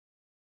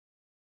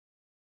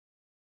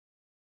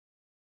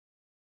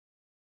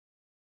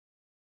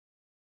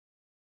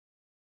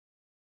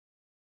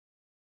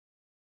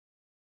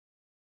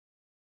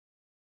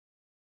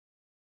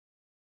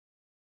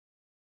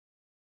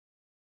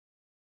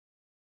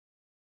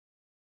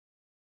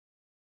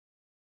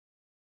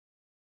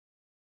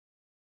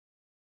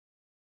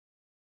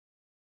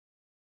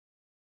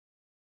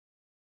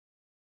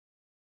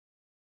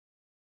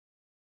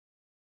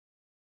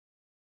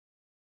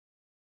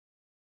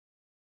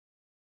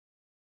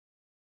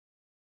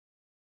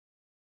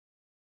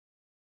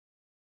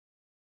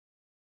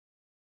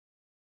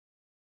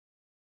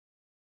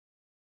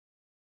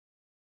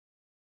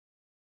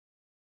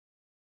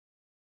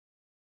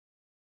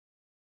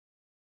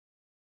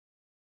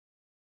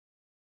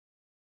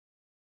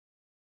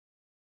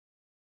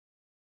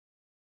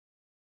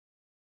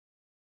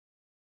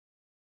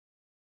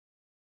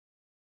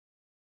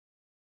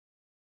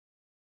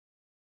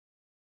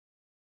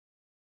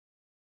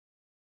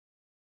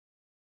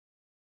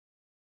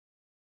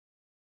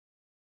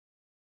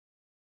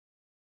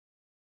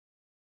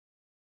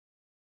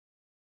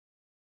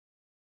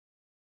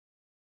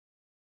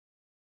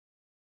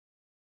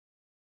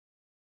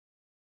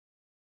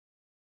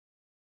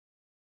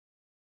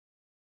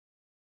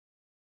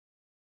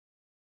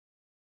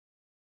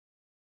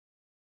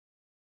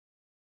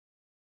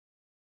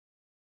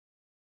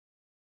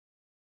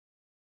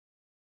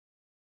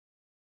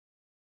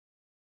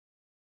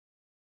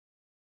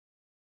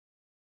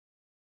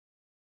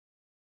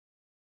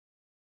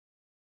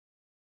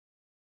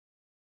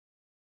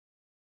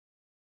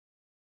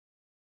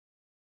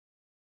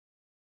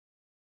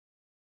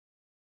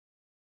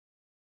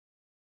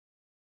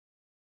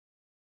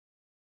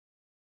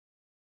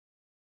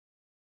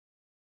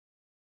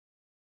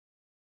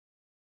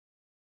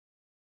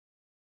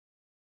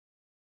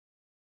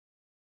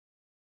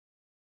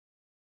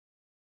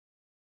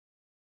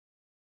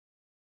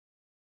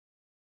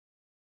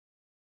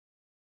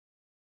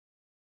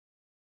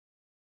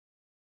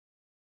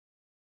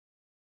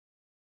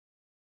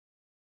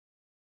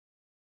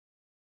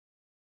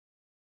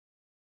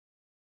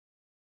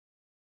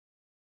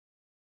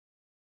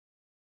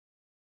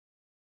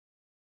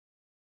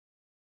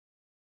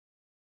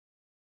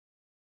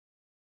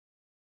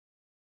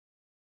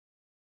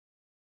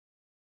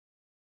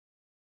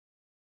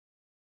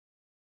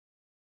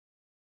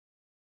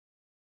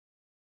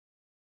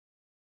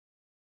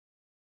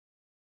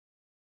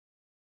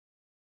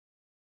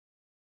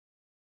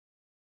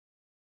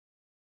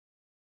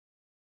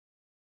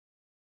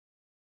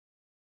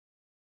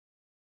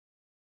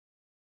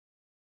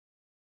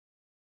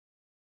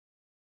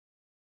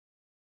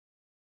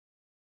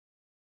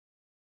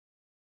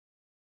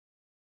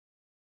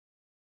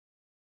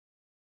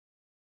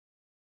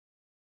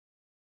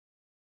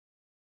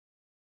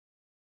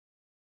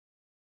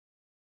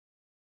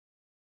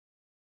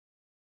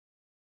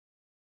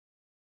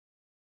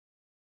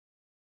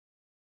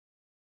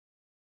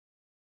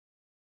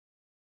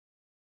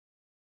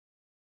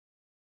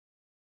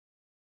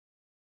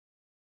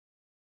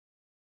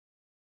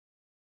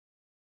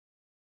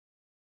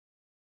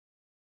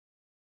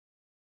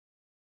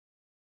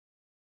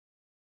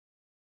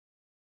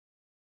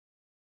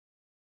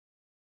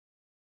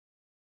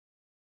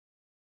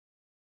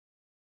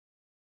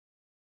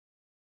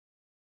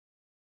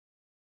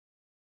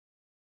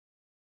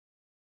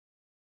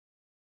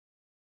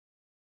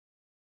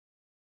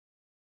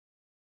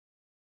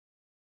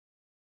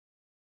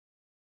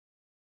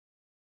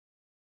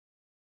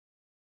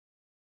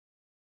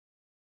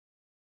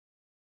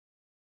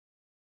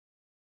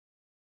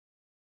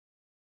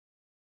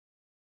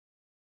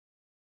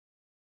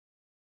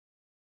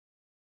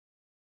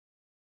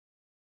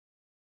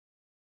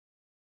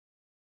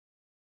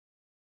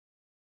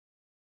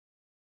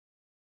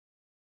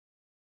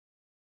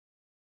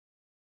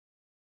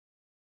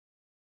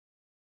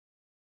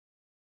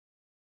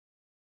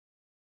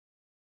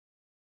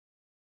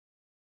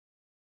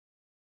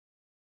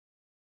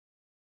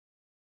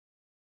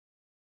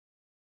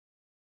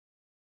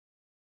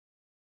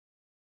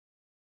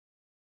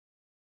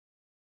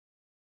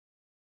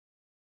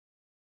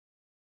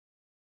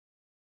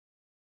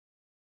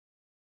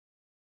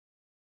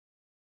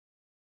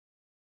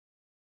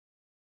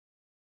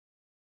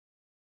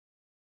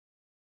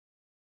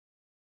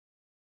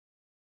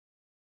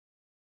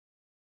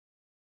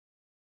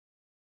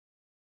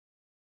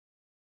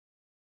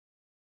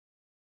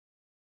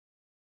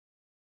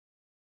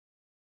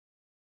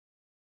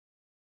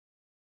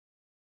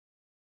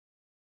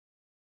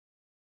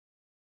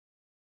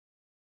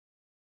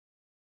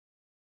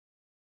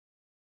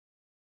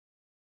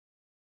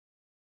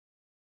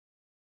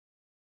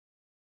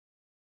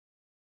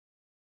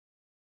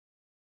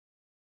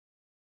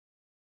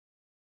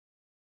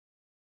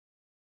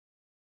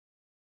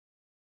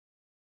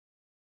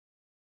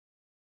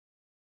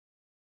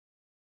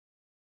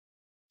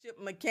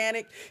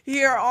Mechanic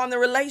here on the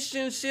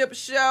relationship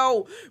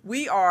show.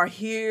 We are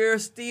here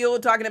still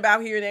talking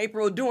about here in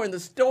April during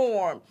the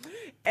storm.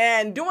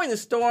 And during the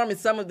storm is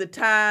some of the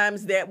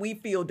times that we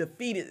feel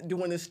defeated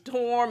during the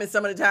storm, and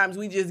some of the times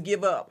we just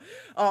give up.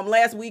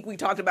 Last week we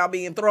talked about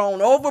being thrown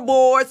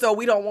overboard, so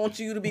we don't want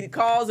you to be the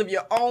cause of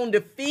your own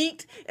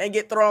defeat and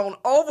get thrown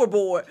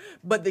overboard.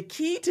 But the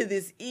key to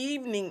this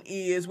evening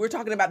is we're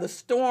talking about the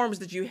storms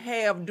that you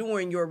have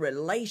during your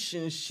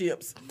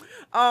relationships.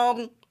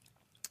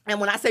 And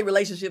when I say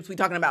relationships, we're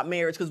talking about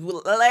marriage, because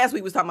last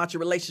week we was talking about your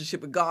relationship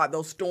with God,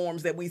 those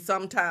storms that we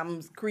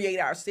sometimes create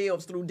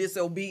ourselves through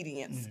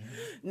disobedience.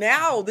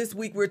 Now, this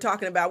week we're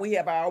talking about, we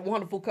have our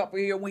wonderful couple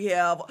here. We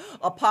have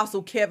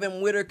Apostle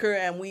Kevin Whitaker,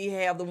 and we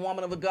have the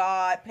woman of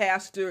God,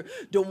 Pastor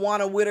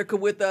Dewana Whitaker,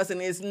 with us.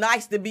 And it's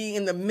nice to be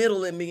in the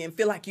middle of me and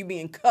feel like you're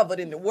being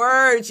covered in the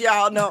words,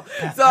 y'all know.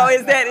 So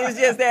it's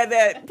just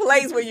that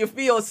place where you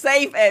feel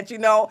safe at,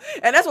 and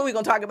that's what we're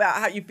going to talk about,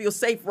 how you feel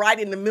safe right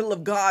in the middle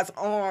of God's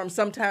arms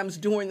sometimes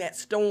during that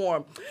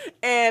storm.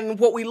 And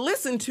what we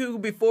listened to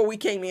before we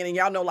came in, and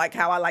y'all know like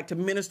how I like to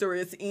minister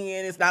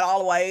it's not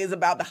always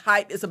about the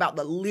hype, it's about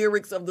the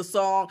lyrics of the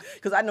song,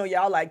 because I know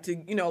y'all like to,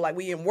 like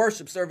we in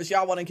worship service,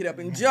 y'all want to get up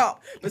and jump,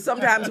 but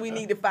sometimes we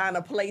need to find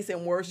a place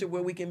in worship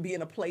where we can be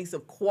in a place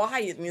of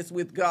quietness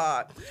with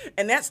God.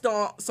 And that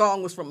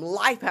song was from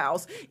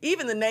Lifehouse.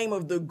 Even the name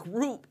of the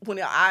group, when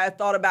I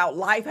thought about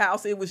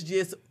Lifehouse,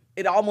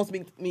 it almost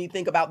made me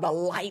think about the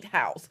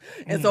lighthouse.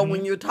 And so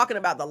when you're talking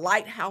about the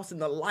lighthouse and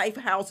the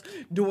lifehouse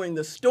during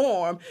the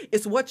storm,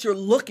 it's what you're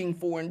looking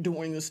for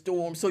during the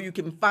storm, so you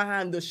can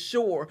find the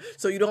shore,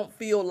 so you don't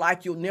feel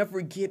like you'll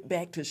never get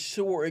back to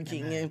shore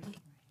again.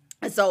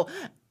 And so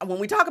when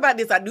we talk about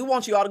this, I do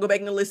want you all to go back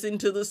and listen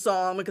to the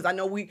song, because I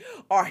know we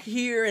are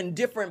here in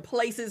different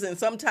places and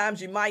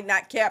sometimes you might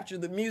not capture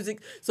the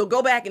music. So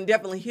go back and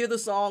definitely hear the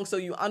song so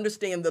you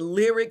understand the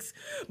lyrics.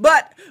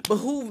 But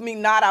behoove me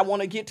not, I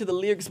want to get to the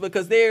lyrics,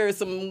 because there are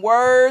some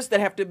words that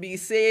have to be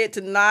said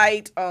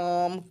tonight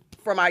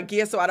from our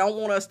guests, so I don't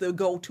want us to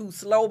go too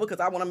slow, because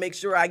I want to make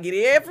sure I get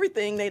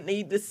everything they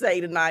need to say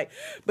tonight,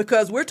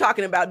 because we're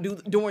talking about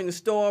during the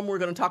storm. We're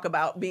going to talk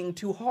about being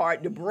too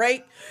hard to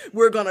break.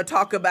 We're going to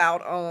talk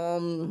about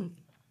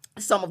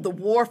some of the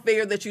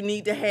warfare that you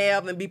need to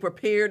have and be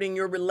prepared in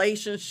your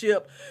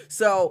relationship.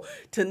 So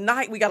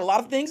tonight we got a lot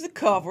of things to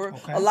cover,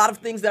 a lot of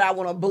things that I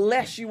want to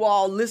bless you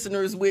all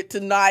listeners with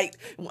tonight.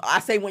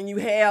 I say when you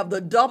have the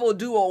double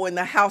duo in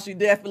the house, you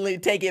definitely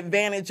take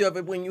advantage of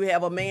it when you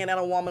have a man and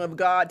a woman of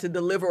God to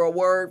deliver a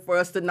word for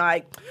us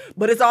tonight.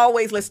 But as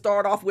always, let's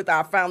start off with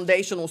our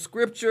foundational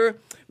scripture,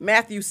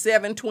 Matthew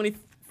 7:24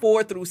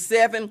 through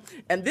 7,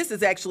 and this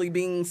is actually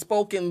being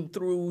spoken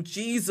through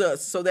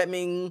Jesus. So that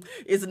means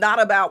it's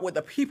not about what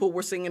the people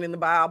were singing in the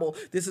Bible.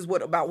 This is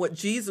about what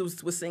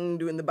Jesus was singing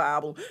during the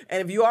Bible.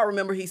 And if you all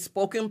remember, he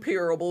spoke in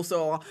parables.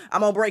 So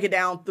I'm gonna break it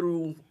down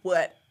through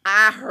what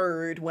I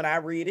heard when I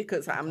read it,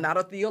 because I'm not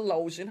a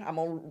theologian. I'm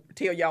gonna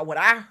tell y'all what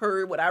I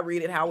heard, what I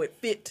read it, how it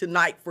fit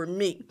tonight for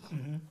me.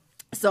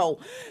 So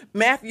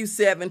Matthew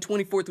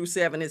 7:24 through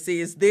 7, it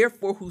says,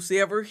 "Therefore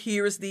whosoever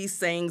hears these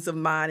sayings of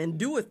mine and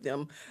doeth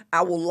them,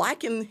 I will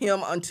liken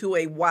him unto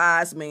a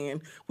wise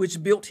man,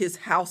 which built his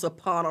house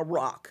upon a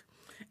rock.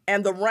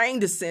 And the rain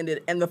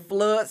descended, and the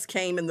floods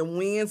came, and the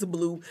winds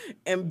blew,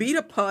 and beat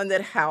upon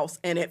that house,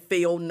 and it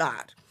fell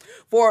not.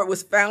 For it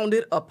was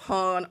founded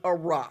upon a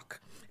rock.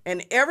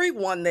 And every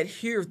one that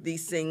heareth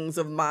these sayings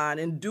of mine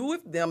and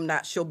doeth them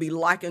not shall be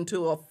likened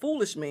to a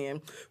foolish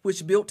man,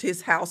 which built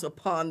his house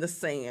upon the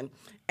sand.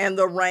 And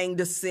the rain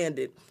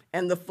descended,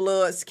 and the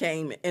floods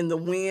came, and the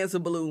winds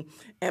blew,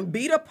 and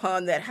beat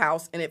upon that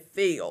house, and it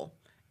fell.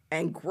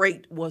 And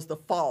great was the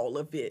fall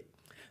of it."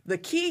 The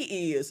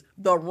key is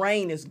the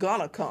rain is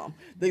gonna come.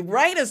 The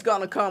rain is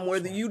gonna come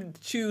whether you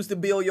choose to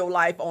build your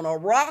life on a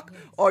rock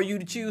or you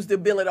choose to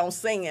build it on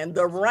sand.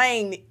 The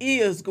rain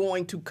is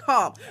going to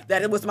come.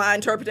 That was my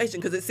interpretation,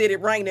 because it said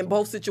it rained in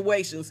both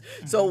situations.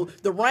 So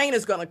the rain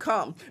is gonna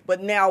come.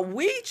 But now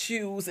we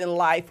choose in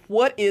life,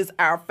 what is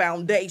our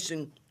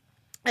foundation?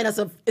 And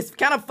it's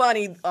kind of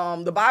funny,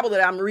 the Bible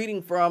that I'm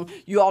reading from,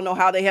 you all know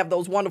how they have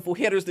those wonderful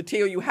headers to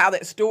tell you how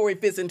that story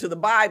fits into the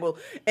Bible.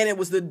 And it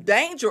was the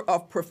danger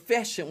of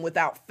profession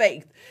without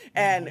faith.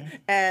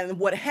 And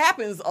what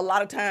happens a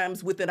lot of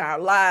times within our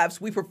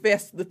lives, we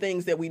profess the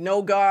things that we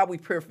know God, we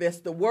profess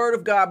the word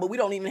of God, but we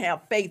don't even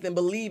have faith and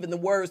believe in the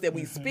words that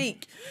we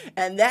speak.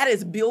 And that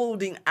is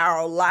building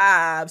our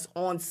lives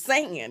on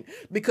sand,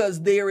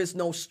 because there is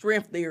no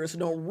strength, there is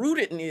no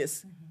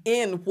rootedness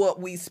in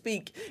what we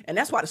speak. And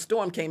that's why the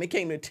storm came. It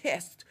came to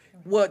test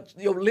what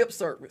your lip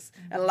service.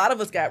 And a lot of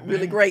us got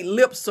really great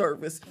lip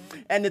service.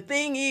 And the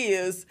thing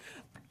is,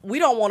 we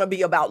don't want to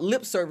be about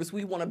lip service.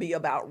 We want to be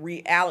about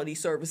reality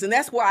service. And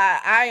that's why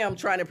I am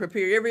trying to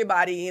prepare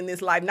everybody in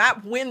this life,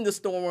 not when the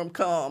storm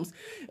comes,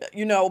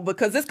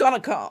 because it's going to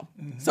come.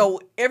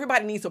 So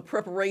everybody needs a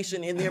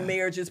preparation in their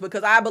marriages,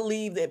 because I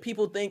believe that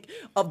people think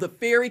of the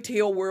fairy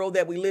tale world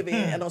that we live in,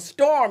 and a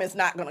storm is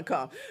not going to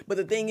come. But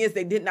the thing is,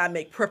 they did not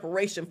make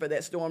preparation for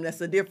that storm. That's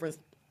the difference.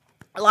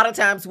 A lot of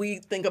times we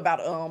think about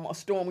a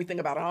storm, we think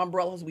about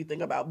umbrellas, we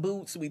think about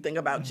boots, we think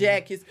about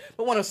jackets.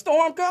 But when a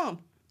storm comes,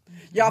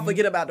 y'all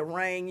forget about the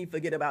rain, you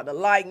forget about the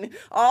lightning.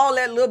 All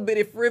that little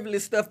bitty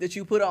frivolous stuff that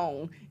you put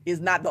on is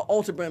not the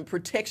ultimate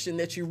protection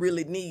that you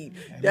really need.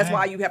 Amen. That's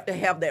why you have to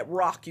have that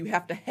rock. You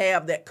have to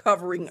have that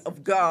covering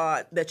of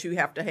God that you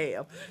have to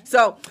have.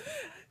 So,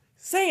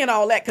 saying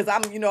all that, because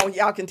I'm,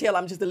 y'all can tell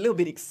I'm just a little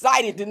bit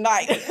excited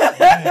tonight. It's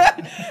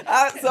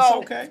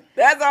okay.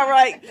 That's all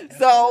right.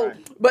 That's all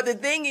right. But the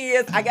thing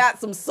is, I got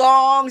some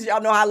songs.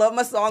 Y'all know I love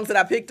my songs, and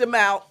I picked them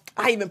out.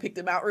 I even picked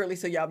them out early,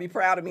 so y'all be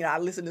proud of me. I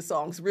listened to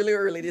songs really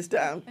early this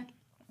time.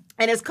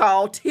 And it's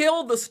called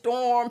Till the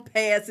Storm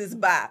Passes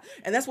By.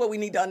 And that's what we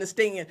need to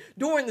understand.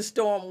 During the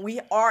storm, we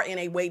are in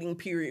a waiting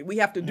period. We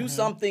have to do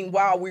something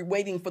while we're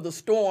waiting for the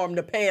storm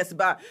to pass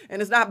by.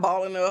 And it's not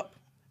balling up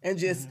and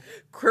just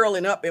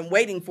curling up and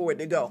waiting for it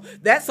to go.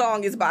 That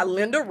song is by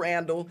Linda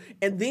Randall.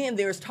 And then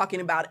there's talking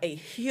about a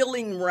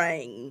healing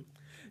rain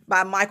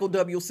by Michael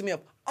W.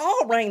 Smith.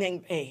 All rain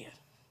ain't bad.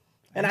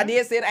 And I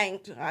did say it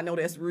ain't. I know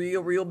that's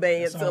real, real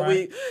bad. That's So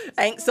right. we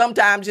ain't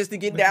sometimes just to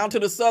get down to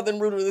the southern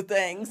root of the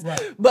things.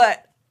 Right.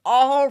 But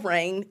all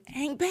rain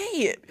ain't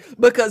bad.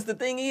 Because the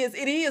thing is,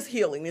 it is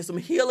healing. There's some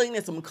healing,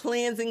 there's some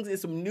cleansings, there's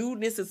some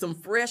newness, there's some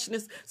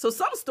freshness. So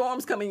some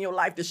storms come in your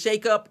life to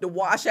shake up, to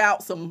wash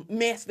out some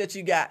mess that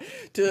you got,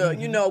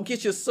 to,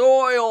 get your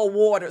soil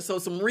watered so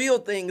some real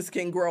things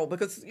can grow.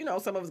 Because,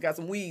 some of us got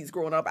some weeds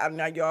growing up out in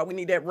our yard. We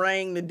need that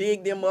rain to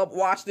dig them up,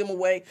 wash them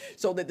away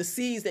so that the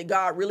seeds that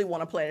God really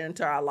want to plant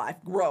into our life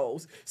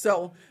grows.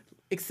 So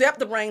accept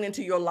the rain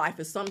into your life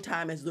as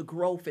sometimes as the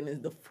growth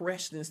and the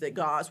freshness that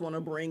God's want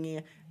to bring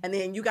in. And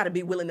then you got to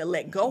be willing to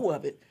let go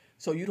of it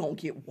so you don't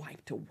get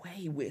wiped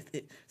away with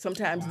it.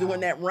 Sometimes during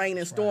that rain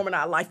and storm in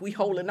our life, we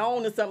holding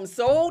on to something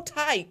so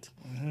tight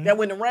that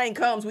when the rain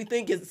comes, we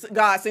think it's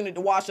God sent it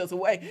to wash us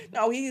away.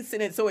 No, he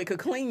sent it so it could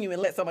clean you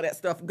and let some of that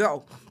stuff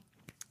go.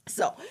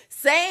 So,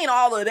 saying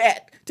all of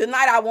that,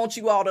 tonight I want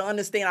you all to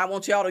understand, I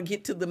want y'all to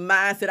get to the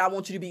mindset, I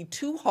want you to be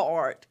too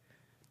hard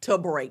to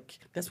break.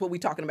 That's what we're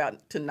talking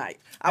about tonight.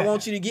 I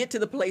want you to get to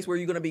the place where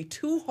you're going to be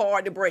too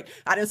hard to break.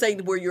 I didn't say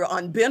where you're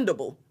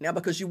unbendable now,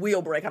 because you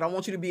will break. I don't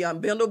want you to be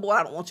unbendable.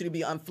 I don't want you to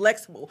be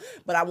unflexible,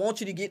 but I want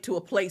you to get to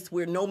a place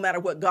where no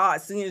matter what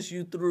God sends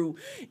you through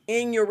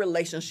in your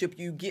relationship,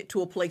 you get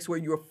to a place where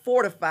you're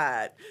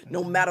fortified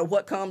no matter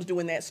what comes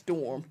during that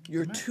storm.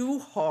 You're too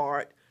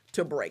hard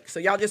to break. So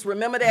y'all just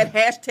remember that,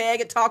 hashtag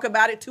it, talk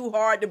about it, too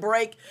hard to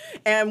break.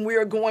 And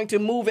we're going to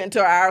move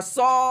into our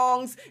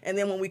songs. And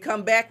then when we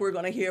come back, we're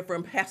going to hear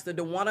from Pastor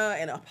Dewana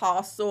and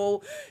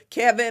Apostle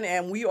Kevin.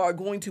 And we are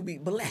going to be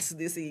blessed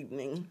this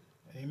evening.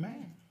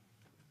 Amen.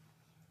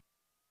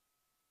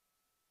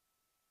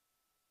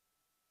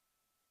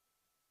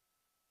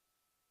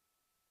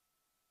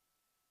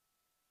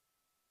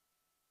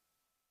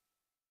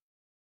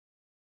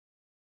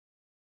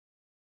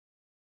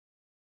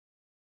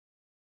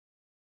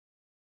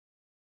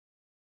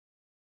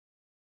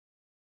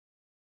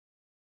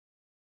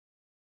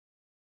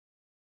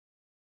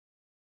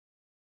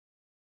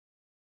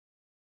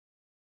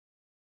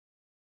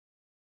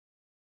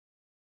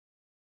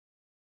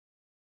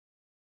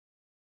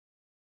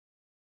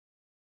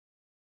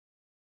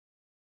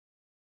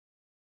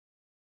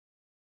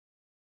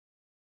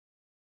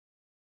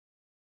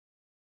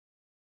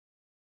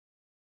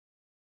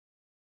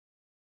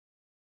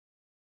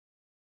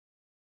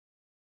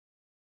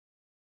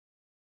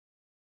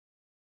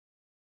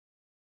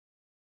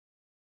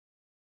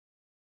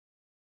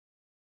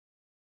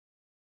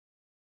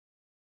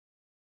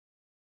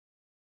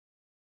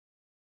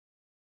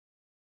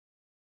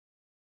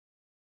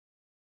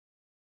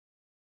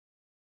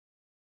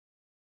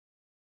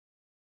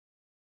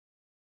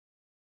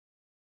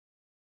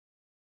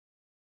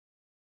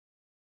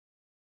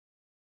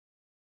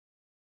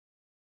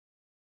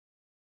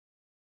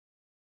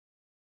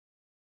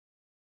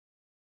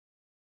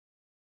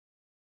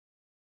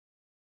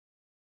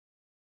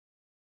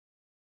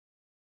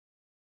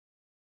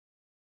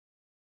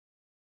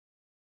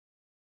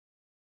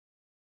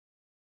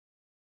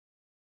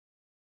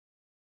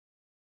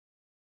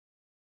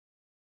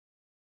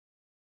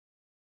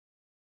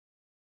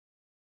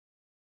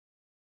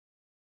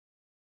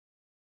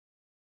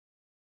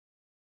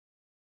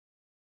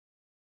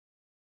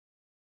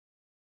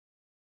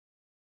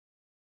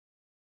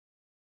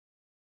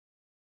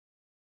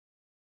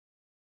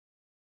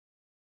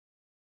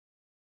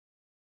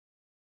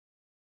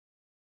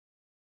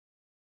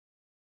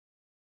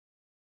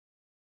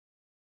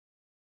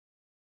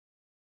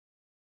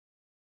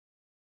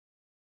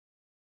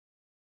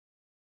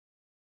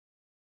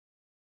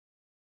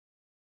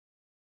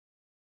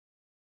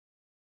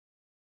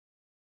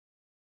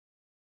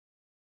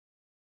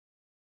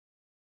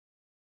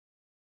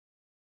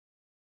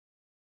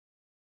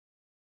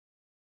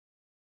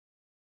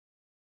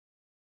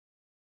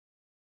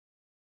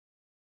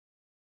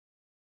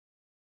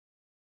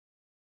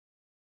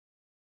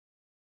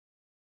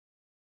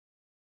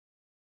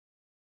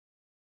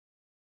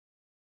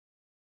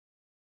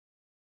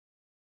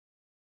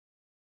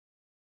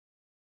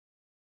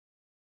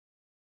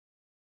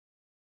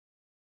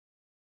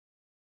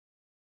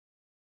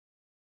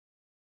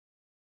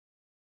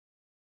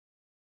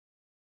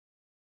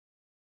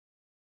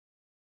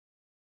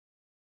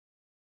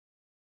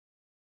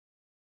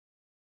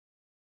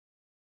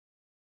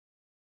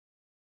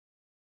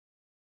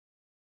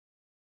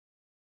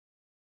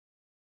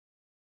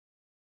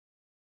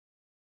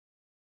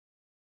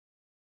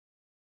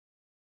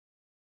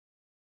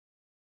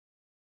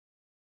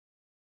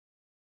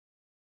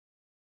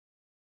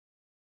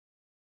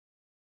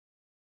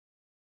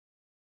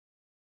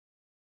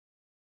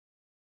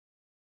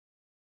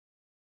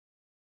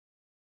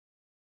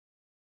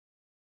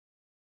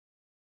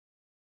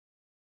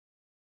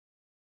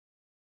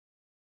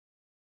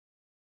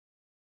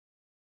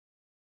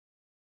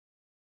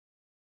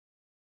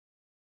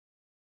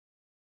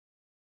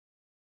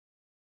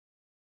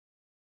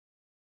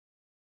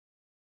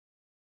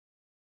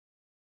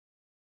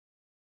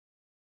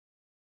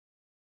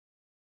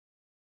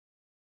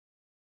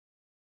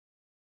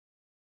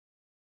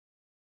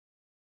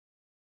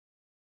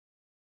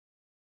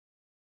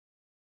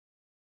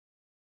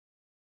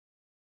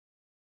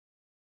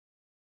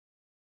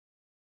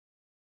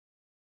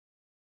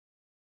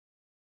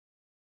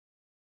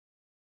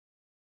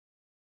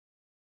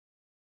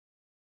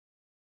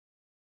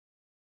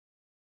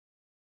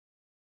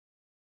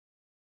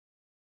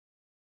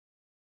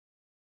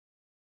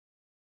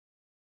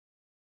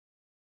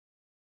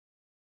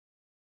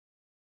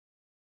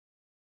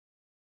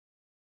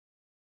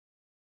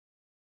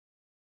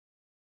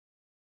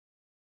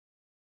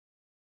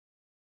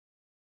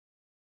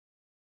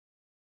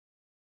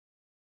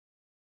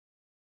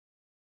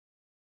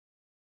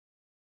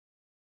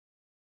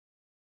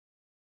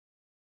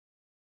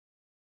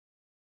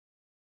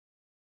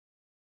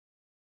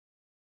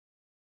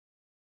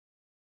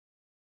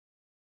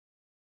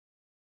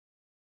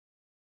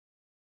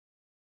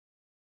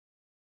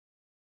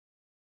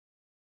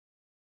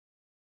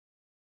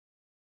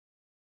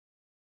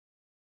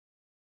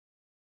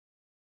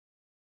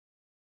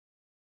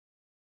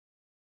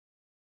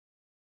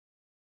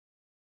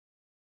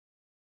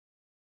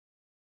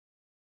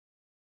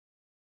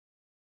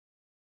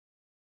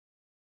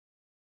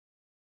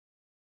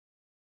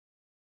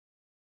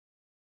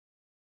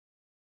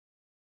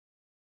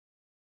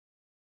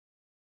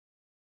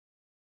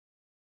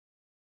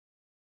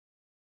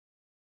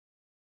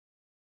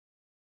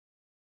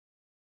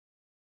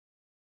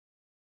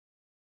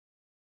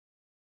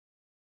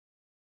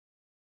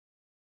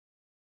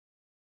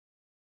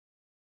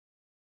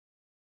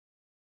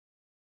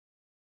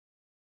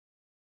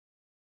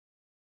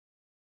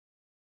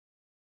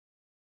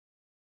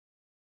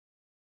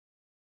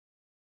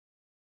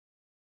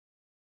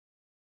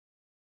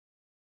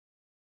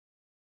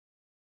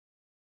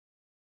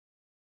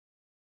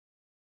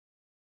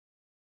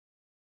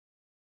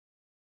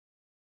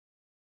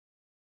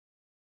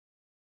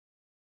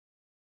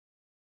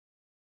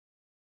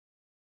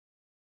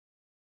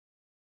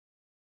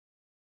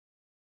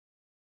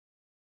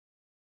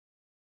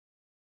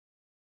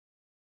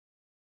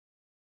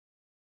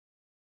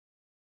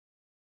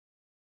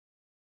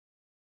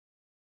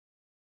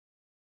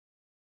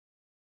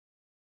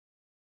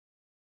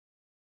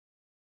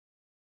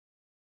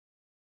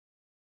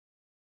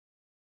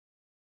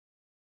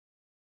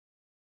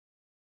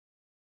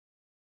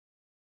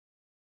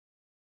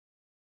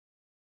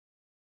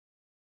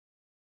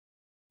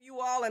 You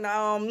all,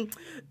 and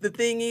the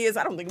thing is,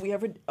 I don't think we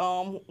ever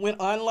went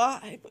on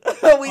live.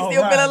 We still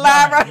feeling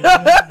live right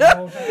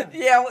now.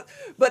 Yeah,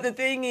 but the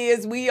thing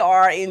is, we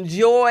are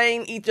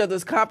enjoying each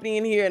other's company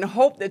in here, and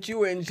hope that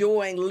you are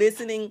enjoying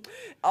listening.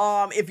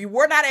 If you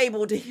were not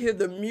able to hear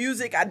the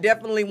music, I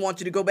definitely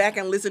want you to go back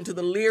and listen to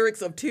the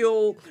lyrics of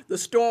 "Till the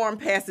Storm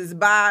Passes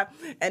By"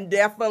 and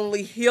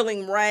definitely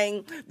 "Healing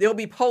Rain." They'll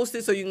be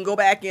posted so you can go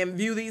back and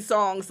view these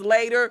songs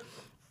later,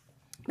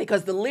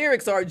 because the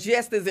lyrics are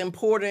just as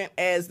important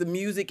as the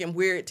music and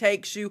where it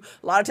takes you.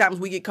 A lot of times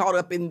we get caught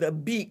up in the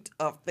beat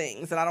of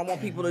things, and I don't want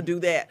people to do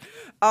that.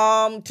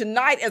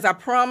 Tonight, as I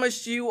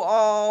promised you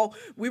all,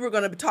 we were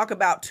going to talk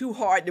about Too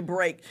Hard to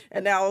Break.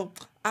 And now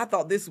I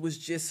thought this was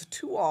just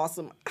too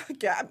awesome. I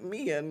got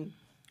me an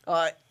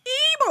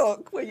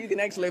ebook where you can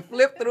actually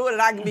flip through it,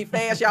 and I can be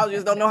fast. Y'all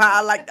just don't know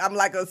how I'm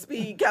like a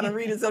speed kind of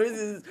reader. So this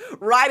is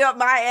right up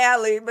my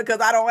alley, because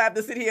I don't have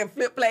to sit here and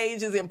flip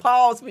pages and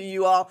pause for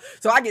you all.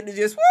 So I get to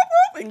just whoop,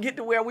 whoop, and get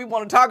to where we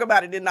want to talk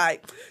about it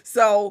tonight.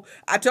 So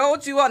I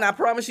told you all, and I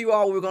promised you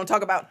all, we were going to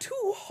talk about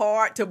Too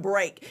Hard to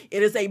Break.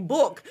 It is a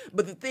book,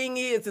 but the thing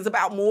is, it's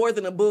about more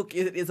than a book.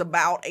 It is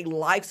about a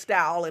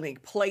lifestyle and a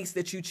place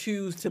that you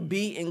choose to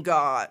be in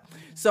God.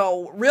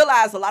 So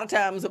realize a lot of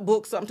times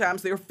books,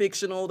 sometimes they're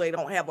fictional. They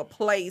don't have a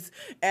place.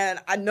 And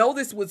I know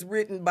this was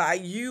written by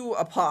you,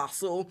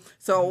 Apostle.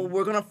 So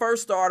we're going to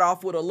first start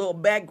off with a little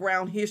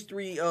background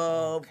history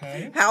of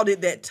how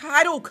did that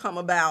title come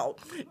about?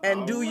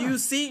 And do you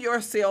see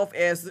yourself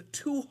as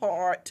too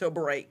hard to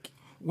break?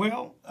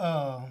 Well,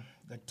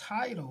 the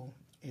title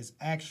is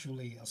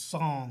actually a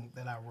song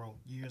that I wrote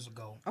years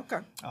ago. Okay.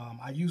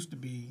 I used to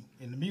be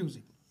in the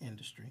music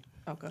industry.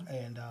 Okay.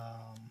 And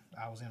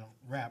I was in a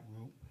rap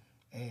group.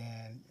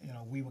 And,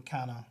 we were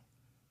kind of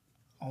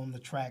on the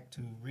track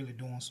to really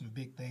doing some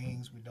big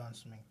things. We've done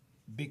some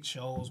big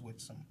shows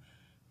with some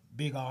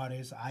big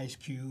artists, Ice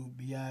Cube,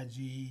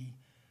 B.I.G.,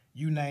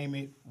 you name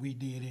it, we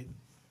did it.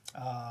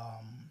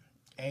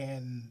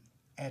 And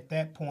at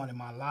that point in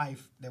my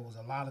life, there was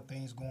a lot of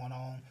things going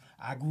on.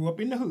 I grew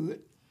up in the hood,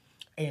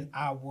 and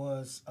I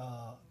was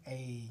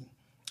a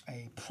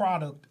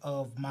product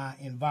of my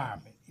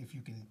environment, if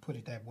you can put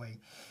it that way.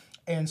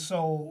 And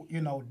so,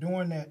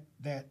 during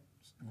that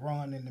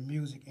run in the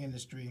music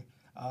industry,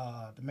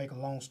 to make a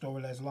long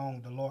story less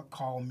long, the Lord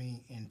called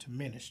me into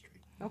ministry.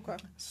 Okay.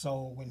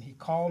 So when he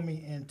called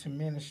me into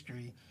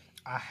ministry,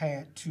 I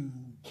had to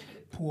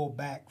pull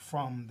back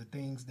from the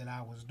things that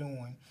I was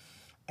doing.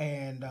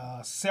 And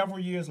several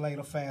years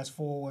later, fast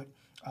forward,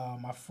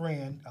 my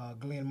friend,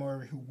 Glenn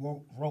Murray, who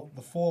wrote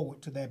the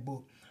foreword to that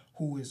book,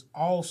 who is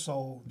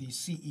also the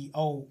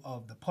CEO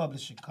of the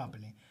publishing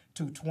company,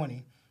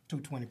 220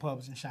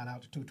 Publishing. Shout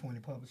out to 220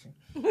 Publishing.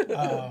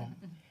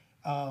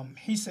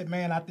 He said,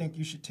 man, I think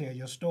you should tell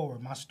your story.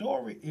 My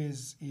story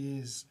is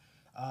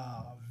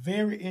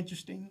very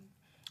interesting.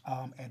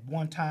 At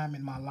one time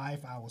in my life,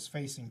 I was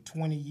facing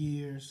 20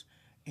 years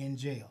in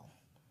jail.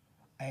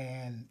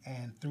 And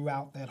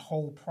throughout that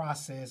whole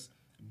process,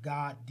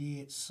 God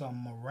did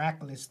some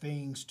miraculous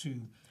things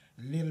to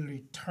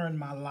literally turn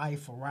my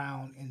life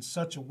around in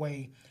such a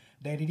way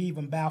that it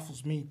even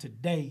baffles me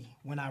today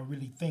when I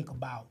really think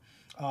about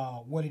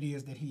what it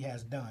is that he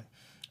has done.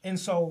 And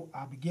so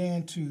I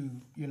began to,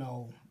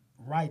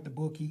 write the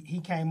book. He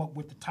came up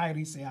with the title.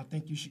 He said, I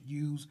think you should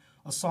use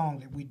a song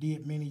that we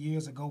did many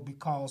years ago,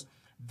 because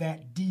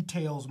that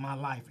details my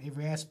life,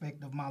 every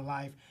aspect of my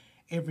life,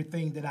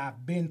 everything that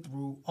I've been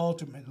through.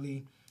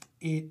 Ultimately,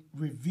 it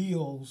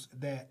reveals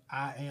that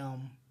I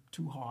am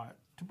too hard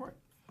to break.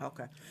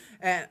 Okay.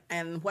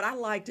 And what I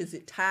liked is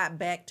it tied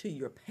back to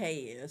your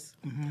past,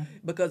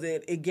 because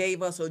it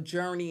gave us a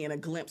journey and a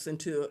glimpse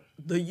into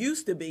the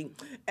used to be.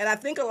 And I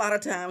think a lot of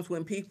times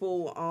when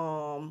people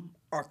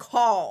are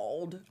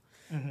called,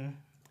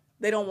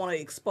 they don't want to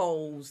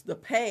expose the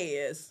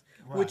past,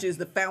 which is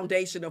the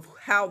foundation of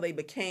how they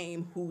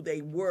became who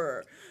they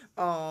were.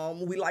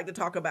 We like to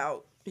talk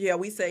about,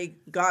 we say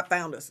God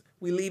found us.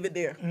 We leave it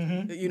there,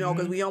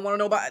 because we don't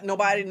want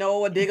nobody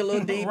know or dig a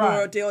little deeper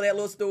or tell that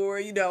little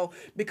story,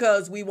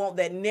 because we want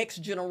that next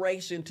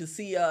generation to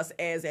see us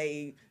as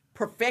a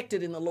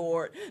perfected in the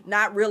Lord,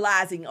 not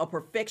realizing a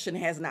perfection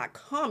has not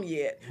come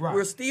yet. Right.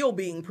 We're still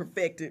being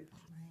perfected.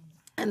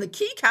 And the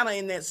key kind of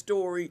in that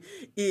story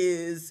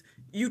is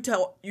you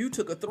took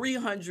a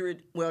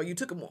 300, well, you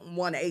took a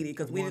 180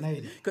 because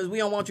we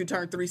don't want you to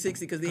turn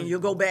 360, because then you'll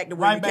go back to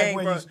where you came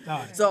from.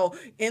 So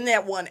in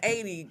that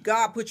 180,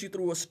 God put you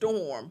through a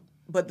storm.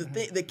 But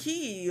the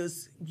key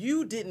is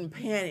you didn't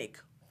panic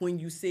when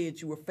you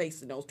said you were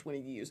facing those 20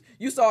 years.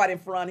 You saw it in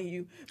front of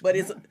you, but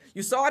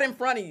you saw it in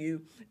front of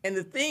you. And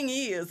the thing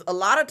is, a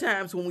lot of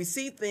times when we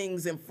see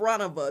things in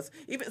front of us,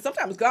 even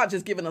sometimes God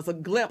just giving us a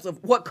glimpse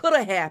of what could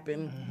have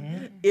happened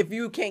if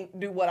you can't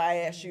do what I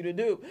asked you to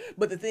do.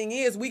 But the thing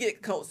is, we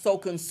get so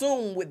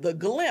consumed with the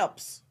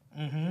glimpse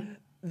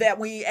that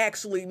we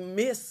actually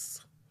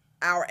miss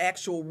our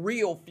actual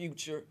real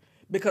future,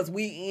 because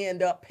we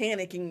end up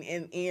panicking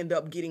and end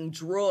up getting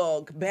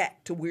drugged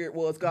back to where it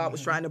was God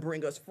was trying to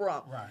bring us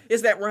from. Right.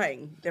 It's that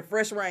rain, that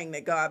fresh rain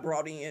that God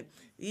brought in.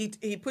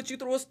 He put you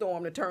through a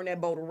storm to turn that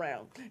boat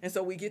around. And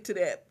so we get to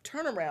that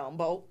turnaround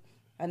boat,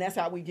 and that's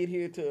how we get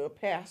here to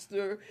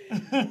pastor.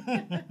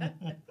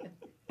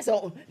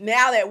 So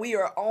now that we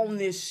are on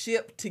this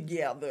ship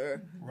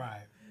together,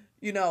 Right.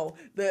 you know,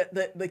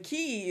 the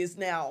key is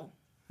now,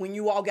 when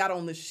you all got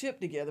on the ship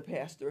together,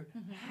 Pastor,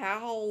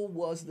 how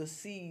was the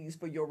seas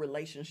for your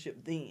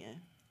relationship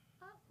then?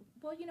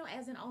 Well, you know,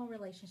 as in all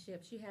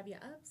relationships, you have your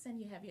ups and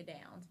you have your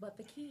downs. But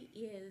the key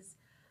is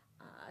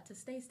to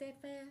stay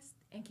steadfast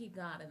and keep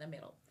God in the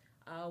middle.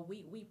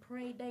 We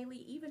pray daily,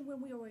 even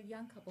when we were a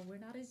young couple. We're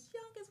not as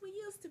young as we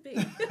used to be.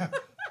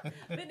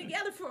 Been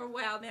together for a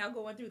while now,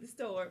 going through the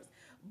storms.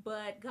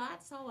 But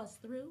God saw us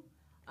through.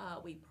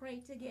 We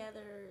prayed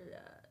together,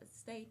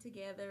 stayed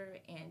together,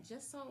 and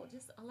just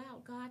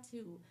allowed God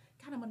to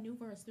kind of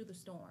maneuver us through the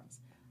storms.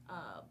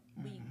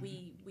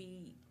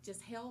 We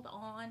just held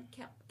on,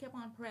 kept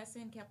on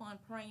pressing, kept on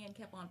praying,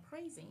 kept on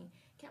praising,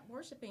 kept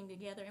worshiping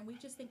together, and we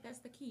just think that's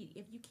the key.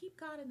 If you keep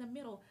God in the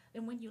middle,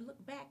 then when you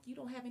look back, you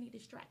don't have any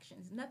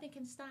distractions. Nothing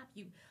can stop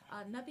you.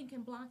 Nothing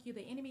can block you.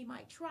 The enemy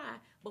might try,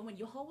 but when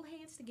you hold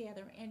hands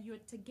together and you're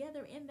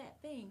together in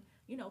that thing,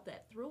 you know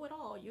that through it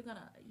all, you're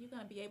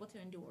gonna be able to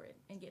endure it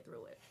and get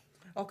through it.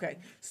 Okay,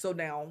 so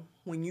now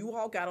when you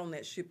all got on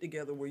that ship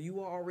together, were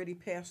you already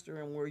pastor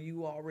and were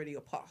you already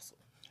apostle?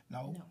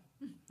 No.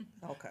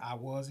 Okay. I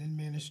was in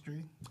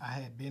ministry. I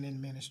had been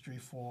in ministry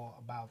for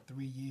about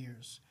 3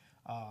 years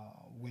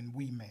when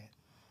we met,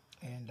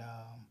 and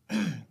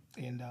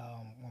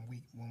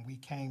when we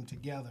came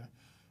together,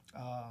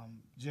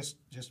 just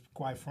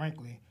quite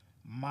frankly,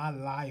 my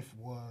life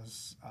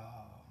was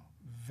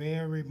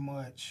very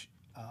much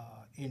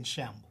in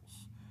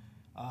shambles.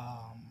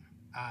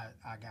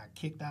 I got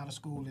kicked out of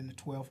school in the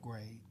 12th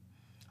grade.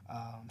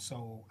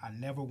 So I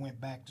never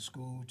went back to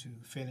school to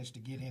finish to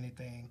get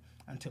anything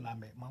until I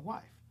met my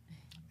wife.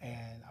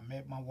 And I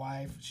met my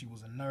wife. She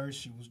was a nurse.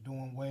 She was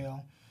doing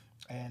well.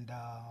 And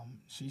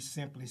she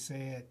simply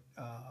said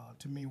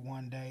to me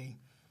one day,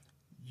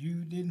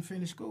 "You didn't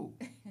finish school."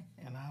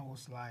 And I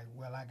was like,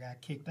 "Well, I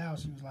got kicked out."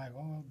 She was like,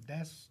 "Oh,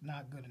 that's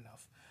not good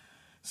enough."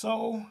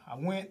 So I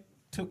went,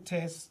 took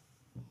tests,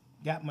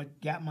 got my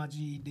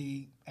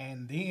GED,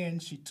 and then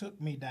she took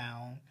me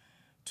down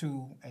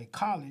to a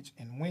college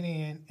and went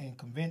in and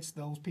convinced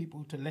those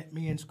people to let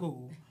me in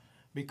school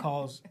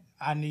because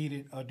I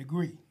needed a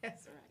degree.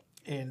 That's right.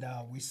 And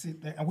we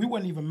sit there, and we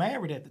weren't even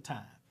married at the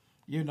time,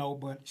 you know,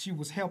 but she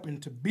was helping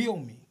to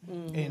build me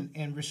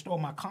and restore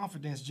my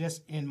confidence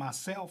just in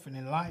myself and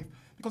in life,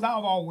 because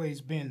I've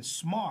always been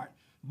smart,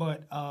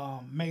 but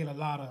made a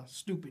lot of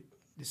stupid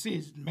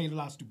decisions, made a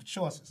lot of stupid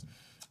choices.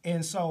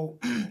 And so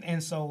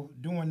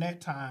during that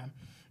time,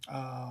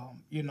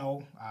 you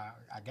know,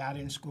 I got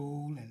in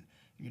school, and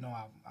you know,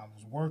 I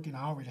was working.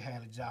 I already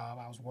had a job.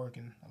 I was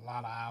working a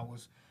lot of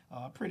hours,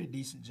 a pretty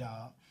decent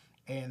job,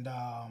 and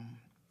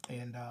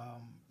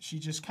she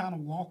just kind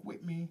of walked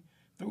with me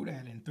through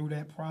that. And through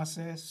that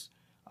process,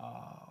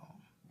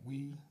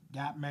 we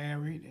got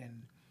married,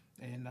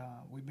 and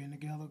we've been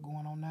together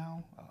going on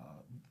now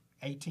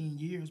 18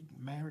 years,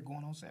 married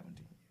going on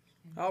 17.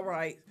 All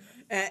right.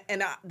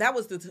 And that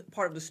was the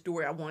part of the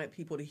story I wanted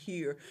people to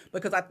hear,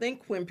 because I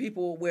think when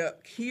people will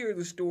hear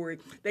the story,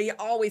 they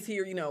always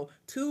hear, you know,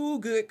 two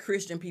good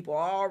Christian people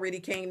already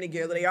came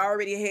together. They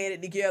already had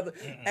it together.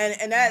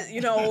 And that,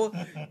 you know,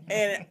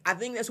 and I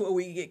think that's where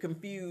we get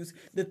confused.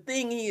 The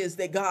thing is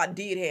that God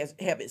did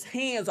have his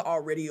hands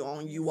already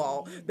on you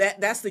all.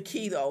 That's the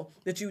key, though,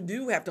 that you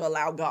do have to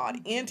allow God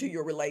into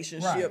your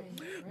relationship.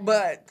 Right.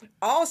 But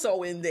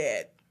also in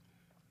that,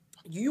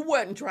 you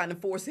wasn't trying to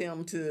force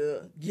him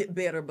to get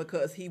better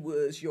because he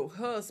was your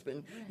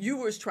husband. Right. You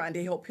was trying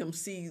to help him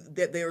see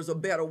that there's a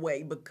better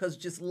way, because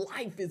just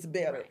life is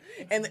better.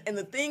 Right. And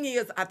the thing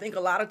is, I think a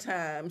lot of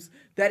times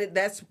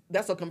that's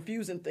a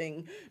confusing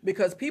thing,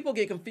 because people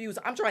get confused.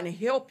 I'm trying to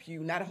help you,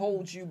 not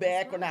hold you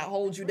back or not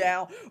hold you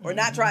down or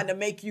not trying to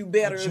make you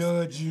better. Or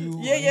judge you.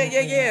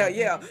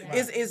 Yeah. Right.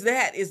 Is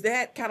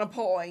that kind of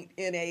point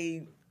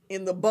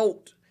in the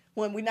boat?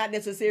 When we're not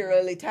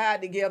necessarily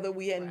tied together,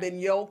 we hadn't been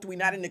yoked, we're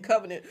not in the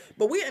covenant,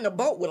 but we're in a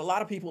boat with a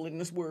lot of people in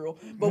this world.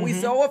 But we're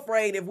so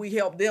afraid if we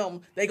help them,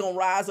 they're going to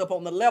rise up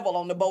on the level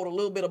on the boat a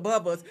little bit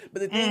above us.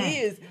 But the thing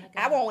is,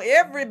 I want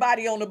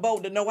everybody on the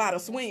boat to know how to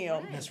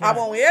swim. That's right. I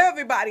want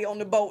everybody on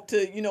the boat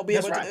to, you know, be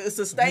able to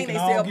sustain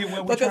themselves.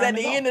 Because at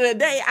the end of the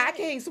day, I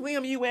can't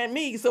swim, you and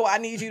me, so I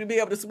need you to be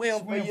able to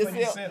swim for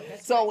yourself.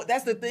 So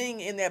that's the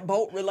thing in that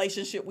boat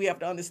relationship we have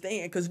to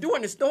understand. Because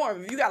during the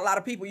storm, if you got a lot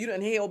of people you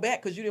done held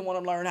back because you didn't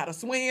want to learn how to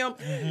swim,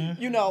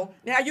 you know,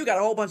 now you got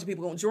a whole bunch of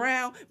people gonna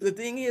drown. But the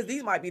thing is,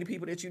 these might be the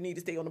people that you need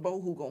to stay on the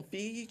boat, who gonna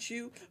feed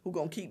you, who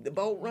gonna keep the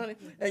boat running.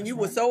 And you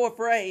were so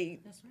afraid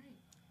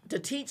to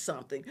teach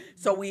something.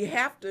 So we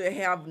have to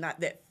have not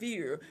that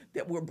fear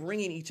that we're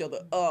bringing each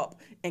other up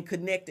and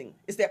connecting.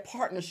 It's that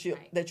partnership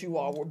that you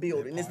all were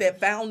building. It's that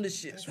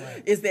foundership.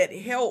 It's that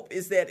help.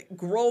 It's that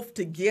growth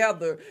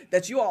together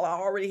that you all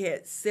already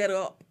had set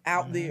up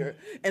out there.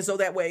 And so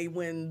that way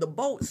when the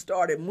boat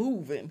started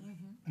moving,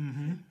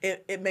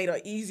 it made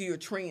an easier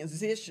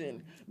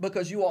transition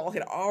because you all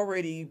had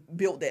already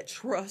built that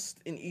trust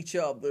in each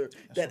other.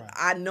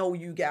 I know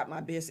you got my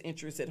best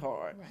interests at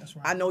heart.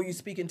 I know you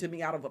speaking to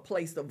me out of a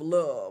place of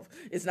love.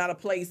 It's not a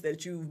place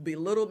that you've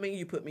belittled me,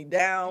 you put me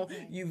down,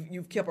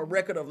 you've kept a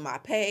record of my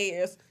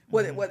past.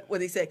 What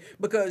they say?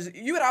 Because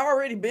you had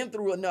already been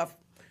through enough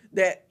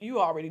that you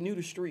already knew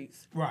the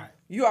streets. Right.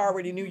 You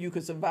already knew you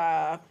could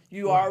survive.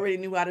 You already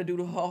knew how to do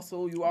the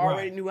hustle. You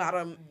already knew how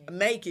to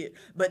make it.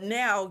 But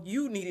now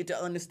you needed to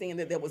understand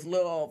that there was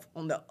love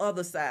on the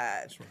other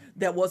side.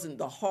 That wasn't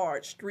the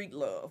hard street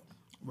love.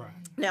 Right.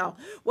 Now,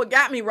 what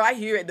got me right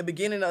here at the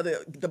beginning of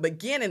the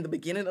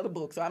beginning of the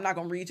book. So I'm not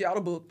gonna read y'all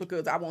the book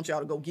because I want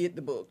y'all to go get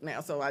the book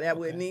now. So that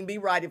wouldn't even be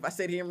right if I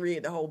sat here and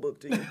read the whole book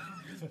to you.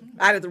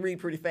 I'd have to read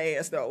pretty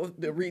fast, though,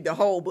 to read the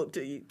whole book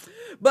to you.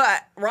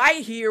 But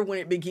right here when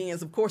it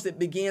begins, of course, it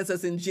begins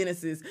us in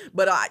Genesis.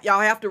 But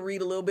y'all have to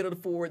read a little bit of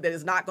the forward that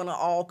is not going to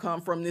all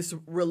come from this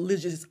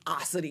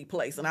religiosity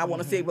place. And I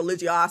want to say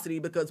religiosity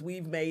because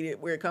we've made it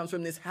where it comes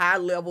from this high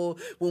level.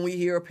 When we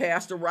hear a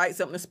pastor write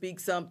something to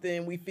speak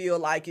something, we feel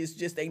like it's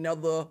just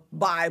another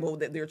Bible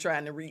that they're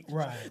trying to read.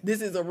 Right.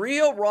 This is a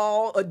real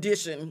raw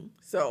edition.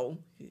 So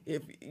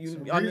if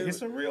you,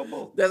 it's a real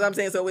book. That's what I'm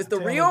saying. So it's the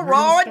real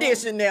raw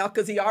edition now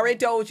because he already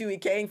told you it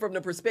came from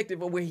the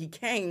perspective of where he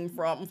came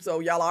from.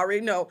 So y'all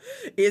already know.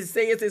 It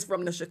says it's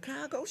from the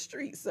Chicago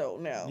street. So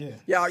now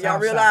y'all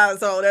realize.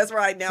 So that's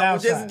right now.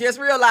 Just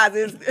realize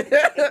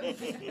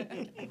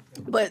it.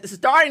 But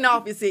starting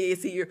off, it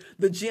says here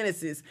the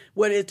Genesis,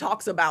 where it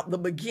talks about the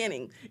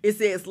beginning. It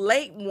says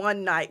late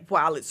one night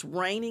while it's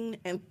raining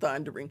and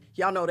thundering.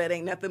 Y'all know that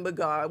ain't nothing but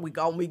God. We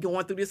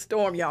going through this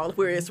storm, y'all,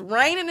 where it's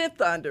raining and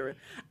thundering.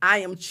 I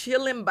am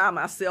chilling by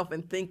myself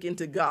and thinking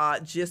to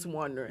God, just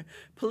wondering,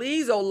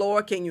 please, oh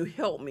Lord, can you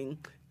help me?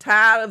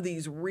 Tired of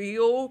these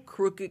real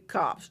crooked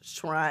cops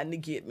trying to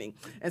get me.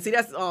 And see,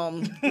 that's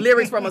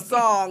lyrics from a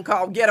song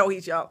called Ghetto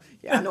Heat, y'all.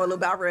 Yeah, I know a little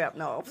about rap.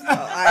 No, so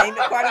I ain't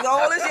quite as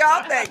old as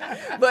y'all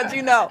think. But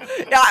you know,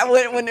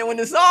 when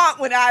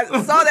I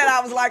saw that,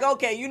 I was like,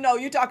 okay, you know,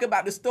 you talk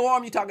about the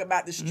storm, you talk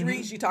about the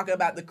streets, you talk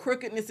about the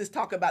crookedness, you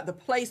talk about the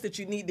place that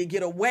you need to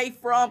get away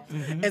from.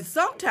 And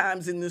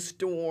sometimes in the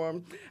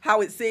storm, how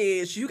it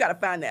says, you got to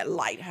find that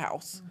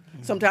lighthouse.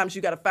 Sometimes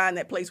you got to find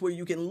that place where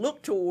you can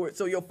look toward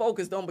so your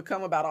focus don't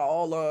become about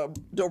all the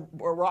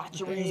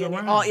debauchery and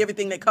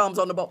everything that comes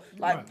on the boat.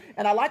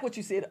 And I like what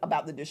you said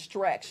about the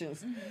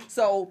distractions.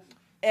 So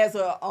as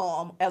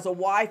a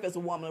wife, as a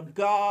woman of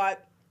God,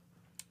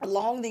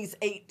 along these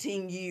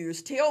 18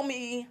 years, tell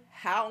me,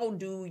 how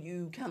do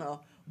you kind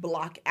of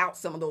block out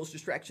some of those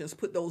distractions,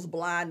 put those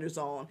blinders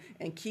on,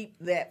 and keep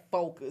that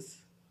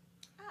focus?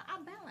 I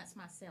balance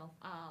myself,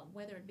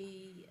 whether it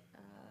be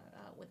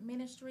with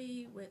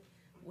ministry, with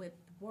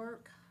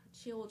work,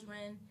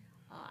 children.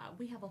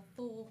 We have a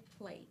full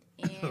plate.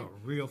 And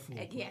real full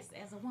plate. Yes,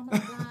 as a woman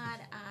of God,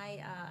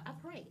 I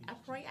pray.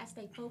 I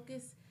stay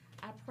focused.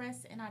 I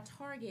press and I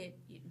target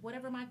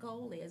whatever my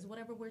goal is,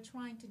 whatever we're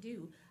trying to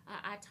do.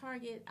 I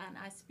target and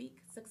I speak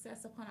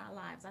success upon our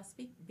lives. I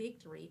speak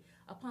victory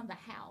upon the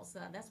house.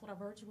 That's what a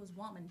virtuous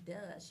woman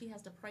does. She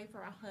has to pray for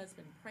her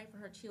husband, pray for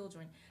her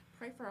children,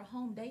 pray for her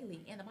home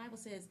daily. And the Bible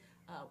says,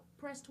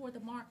 press toward the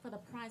mark for the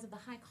prize of the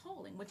high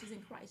calling, which is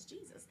in Christ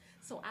Jesus.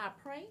 So I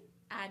pray,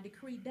 I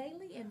decree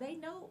daily, and they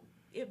know.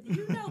 If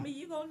you know me,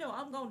 you're going to know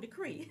I'm going to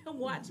decree.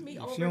 Watch me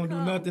overcome. She don't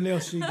do nothing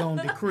else, she's going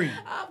to decree.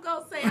 I'm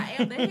going to say I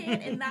am the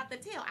head and not the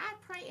tail. I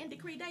pray and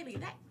decree daily.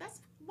 That's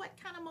what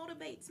kind of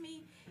motivates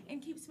me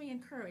and keeps me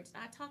encouraged.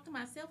 I talk to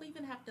myself,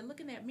 even have to look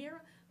in that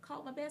mirror,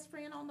 call my best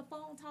friend on the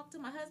phone, talk to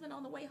my husband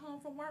on the way home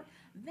from work.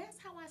 That's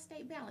how I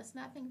stay balanced.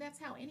 And I think that's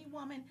how any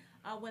woman,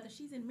 whether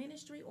she's in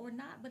ministry or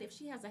not, but if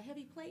she has a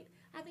heavy plate,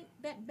 I think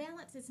that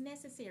balance is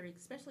necessary,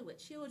 especially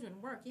with children,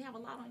 work. You have a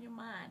lot on your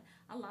mind,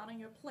 a lot on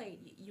your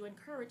plate. You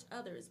encourage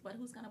others, but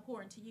who's going to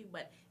pour into you?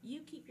 But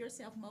you keep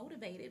yourself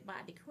motivated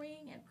by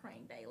decreeing and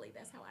praying daily.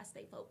 That's how I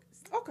stay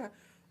focused.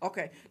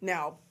 Okay.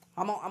 Now,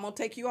 I'm gonna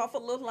take you off a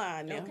little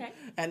line now. Okay.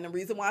 And the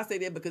reason why I say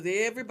that, because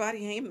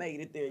everybody ain't made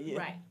it there yet.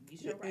 Right. You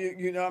sure right.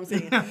 You know what I'm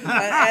saying? and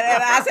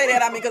I say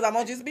that, because I'm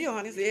gonna just be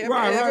honest.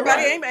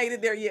 Everybody ain't made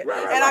it there yet.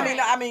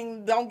 I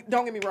mean, don't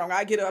get me wrong.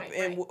 I get up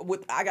and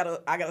I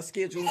got a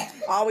schedule. I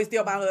always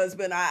tell my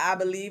husband, I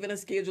believe in a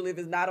schedule. If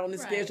it's not on the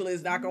schedule,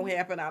 it's not gonna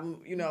happen.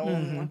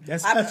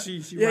 That's how she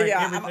writes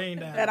everything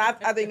down. And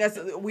I think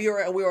we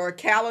are a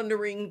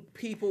calendaring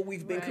people.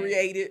 We've been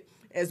created.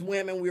 As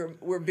women,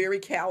 we're very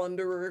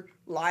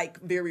calendar-like,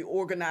 very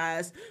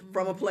organized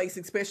from a place,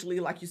 especially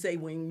like you say,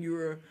 when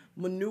you're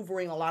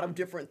maneuvering a lot of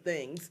different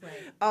things.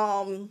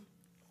 Right.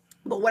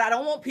 But what I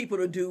don't want people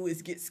to do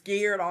is get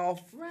scared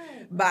off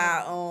Right.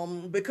 by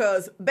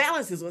because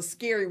balance is a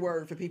scary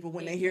word for people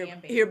when It they can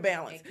be. hear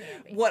balance. It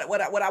can be.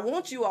 What I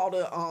want you all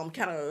to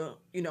kind of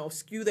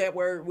skew that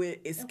word with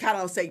is kind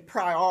of say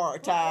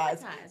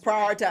prioritize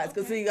Prioritize,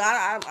 because okay. see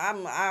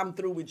I'm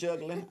through with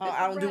juggling.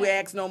 I don't do Right.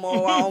 acts no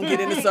more. I don't get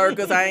in the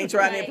circus. I ain't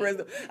trying to Right.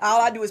 impress.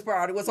 All I do is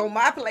priority. What's on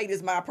my plate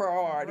is my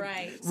priority.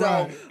 Right. So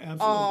Right,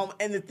 absolutely.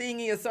 and the thing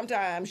is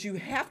sometimes you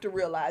have to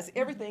realize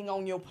everything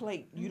on your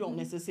plate you don't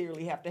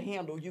necessarily have to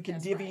handle. You can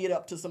That's divvy right. it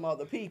up to some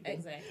other people.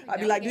 Exactly. I'd be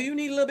Don't like, do get- you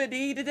need a little bit to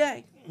eat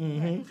today? Do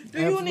you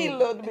Absolutely. need a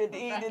little bit to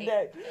eat Right.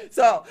 today?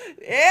 So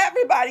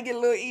everybody get a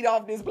little eat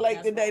off this plate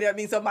That's today. right. That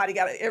means everybody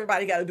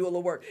got to do a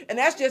little work, and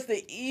that's just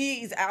the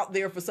ease out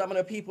there for some of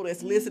the people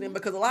that's listening.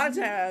 Because a lot of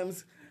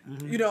times,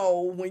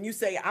 when you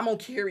say I'm gonna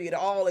carry it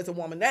all as a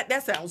woman,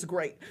 that sounds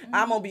great.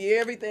 I'm gonna be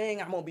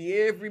everything. I'm gonna be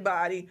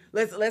everybody.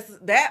 Let's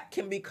that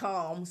can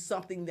become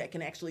something that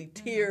can actually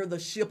tear the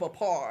ship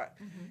apart.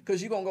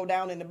 Because you're gonna go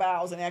down in the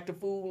bowels and act a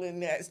fool,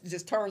 and that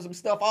just turn some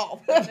stuff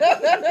off.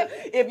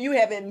 If you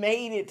haven't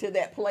made it to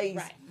that place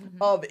Right.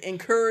 of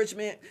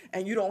encouragement,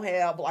 and you don't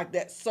have like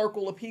that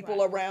circle of people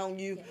Right. around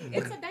you. Yeah.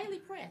 It's a daily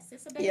press.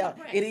 It's a daily Yeah,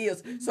 press. it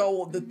is.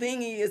 So the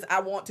thing is,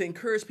 I want to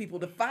encourage people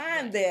to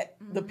find Right. that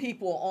the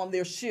people on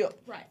their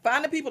ship. Right.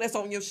 Find the people that's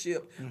on your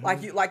ship,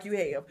 like you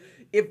have.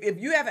 If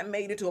you haven't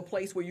made it to a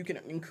place where you can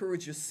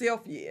encourage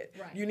yourself yet,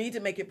 Right. you need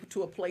to make it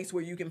to a place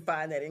where you can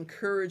find that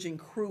encouraging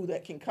crew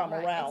that can come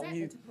Right. around Exactly.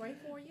 you. To pray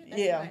for you.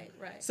 That's Yeah. Right.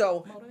 Right.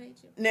 So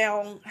Motivate you.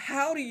 now,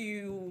 how do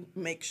you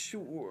make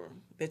sure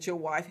that your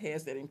wife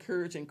has that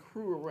encouraging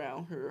crew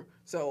around her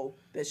so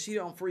that she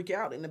don't freak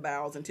out in the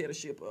bowels and tear the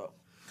ship up?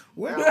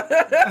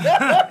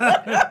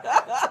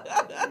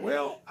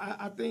 Well,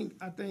 I think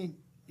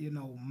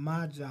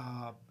my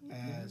job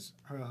as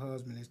her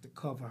husband is to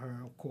cover her,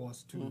 of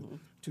course,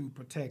 to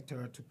protect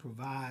her, to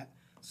provide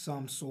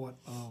some sort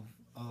of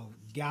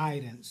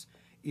guidance,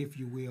 if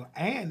you will.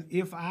 And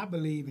if I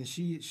believe, and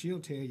she'll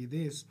tell you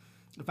this,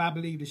 if I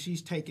believe that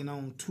she's taking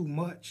on too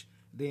much,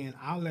 then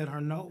I'll let her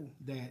know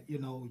that you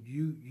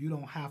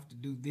don't have to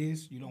do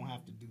this, you don't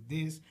have to do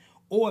this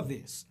or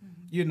this,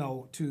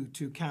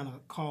 to kind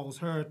of cause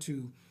her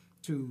to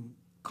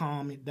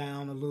calm it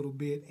down a little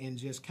bit and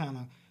just kind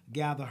of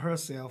gather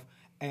herself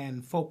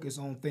and focus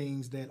on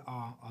things that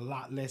are a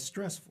lot less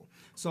stressful.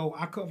 So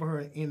I cover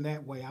her in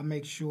that way. I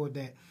make sure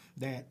that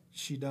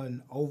she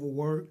doesn't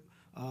overwork,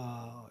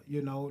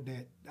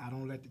 that I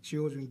don't let the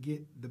children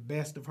get the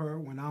best of her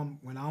when I'm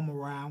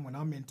around, when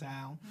I'm in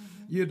town,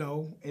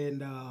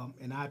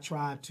 and I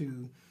try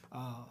to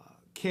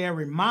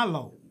carry my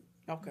load.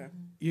 Okay.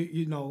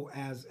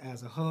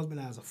 As a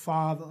husband, as a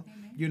father,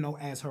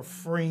 as her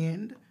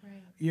friend,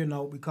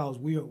 Right. because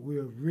we're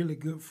really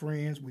good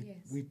friends. Yes.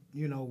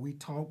 We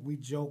talk, we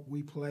joke,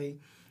 we play,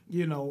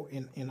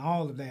 and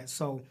all of that.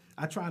 So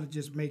I try to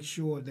just make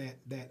sure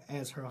that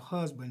as her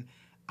husband,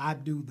 I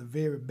do the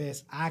very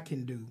best I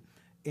can do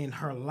in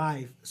her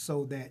life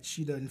so that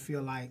she doesn't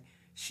feel like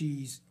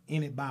she's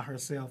in it by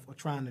herself or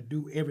trying to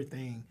do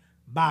everything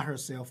by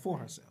herself for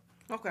herself.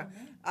 Okay.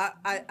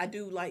 I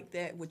do like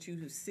that. What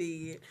you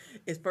said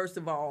is, first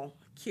of all,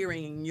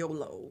 carrying your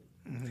load.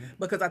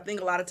 Because I think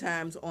a lot of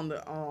times on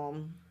the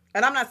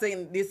and I'm not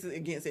saying this is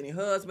against any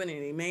husband,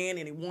 any man,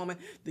 any woman.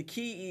 The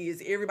key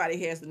is everybody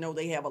has to know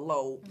they have a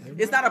load.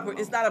 It's not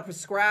a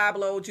prescribed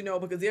load,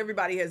 because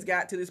everybody has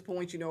got to this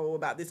point,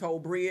 about this whole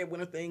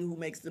breadwinner thing, who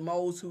makes the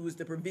most, who is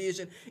the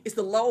provision. It's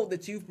the load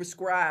that you've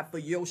prescribed for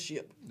your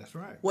ship. That's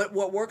right. What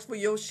works for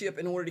your ship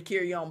in order to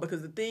carry on.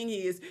 Because the thing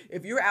is,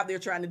 if you're out there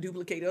trying to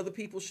duplicate other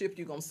people's ship,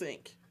 you're gonna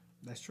sink.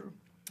 That's true.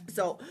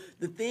 So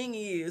the thing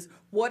is,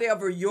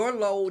 whatever your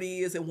load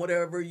is and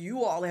whatever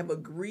you all have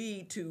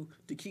agreed to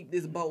keep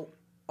this boat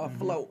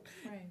afloat.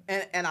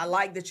 Right. And I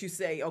like that you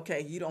say,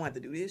 okay, you don't have to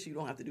do this, you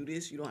don't have to do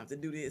this, you don't have to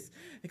do this.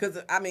 Because,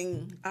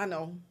 I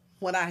know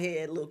when I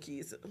had little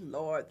kids,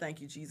 Lord,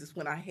 thank you, Jesus,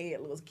 when I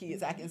had little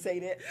kids, I can say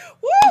that.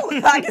 Woo!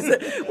 I can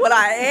say, when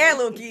I had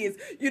little kids,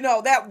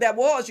 that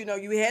was,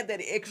 you had that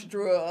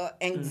extra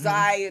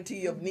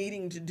anxiety of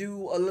needing to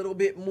do a little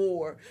bit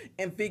more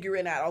and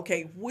figuring out,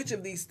 okay, which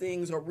of these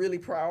things are really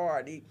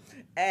priority,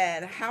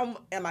 and how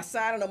am I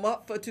signing them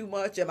up for too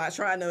much? Am I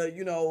trying to,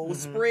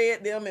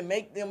 spread them and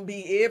make them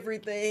be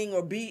everything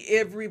or be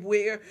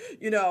everywhere?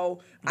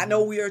 I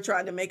know we are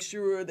trying to make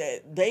sure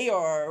that they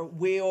are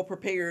well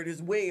prepared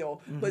as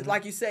well. But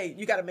like you say,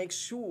 you got to make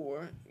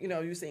sure,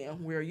 you're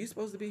saying, where are you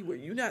supposed to be? Where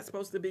you're not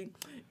supposed to be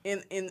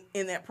in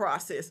that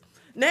process.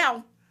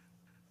 Now,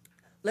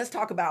 let's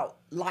talk about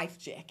life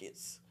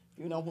jackets.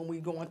 When we're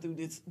going through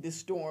this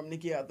storm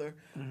together.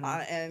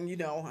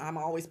 And, I'm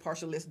always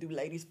partial, let's do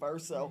ladies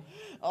first. So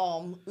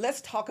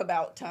let's talk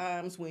about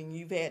times when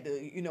you've had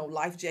to,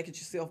 life jacket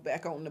yourself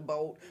back on the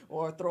boat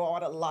or throw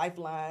out a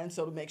lifeline.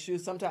 So to make sure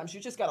sometimes you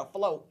just got to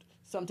float.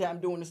 Sometime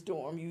during the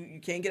storm, you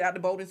can't get out the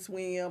boat and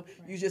swim.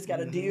 You just got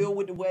to deal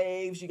with the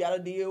waves. You got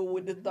to deal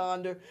with the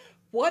thunder.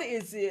 What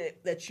is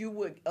it that you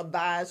would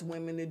advise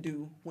women to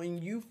do when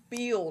you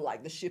feel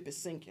like the ship is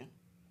sinking?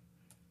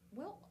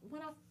 Well,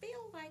 when I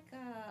feel like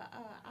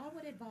I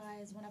would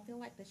advise when I feel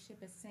like the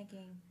ship is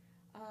sinking,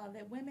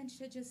 that women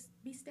should just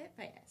be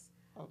steadfast.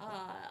 Okay.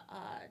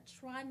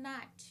 Try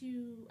not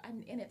to,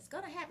 and it's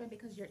gonna happen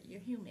because you're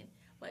human.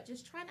 But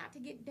just try not to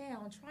get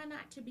down. Try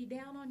not to be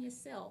down on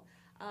yourself.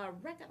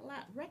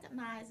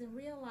 Recognize and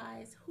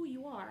realize who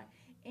you are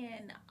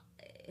and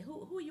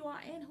who you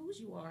are and whose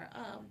you are.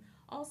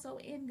 Also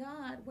in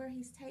God, where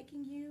He's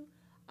taking you,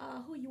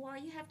 who you are.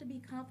 You have to be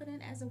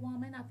confident as a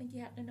woman. I think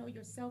you have to know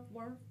your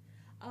self-worth.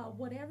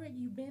 Whatever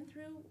you've been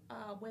through,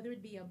 whether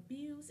it be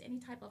abuse, any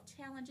type of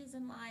challenges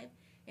in life,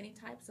 any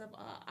types of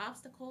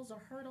obstacles or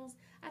hurdles,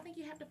 I think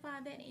you have to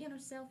find that inner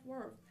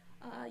self-worth.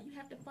 You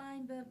have to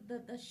find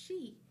the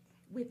she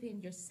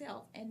within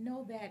yourself and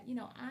know that, you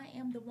know, I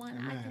am the one.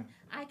 Amen.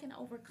 I can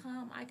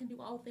overcome. I can do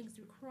all things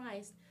through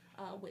Christ,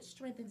 which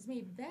strengthens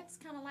me. That's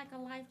kind of like a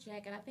life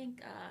jacket. I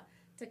think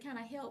to kind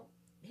of help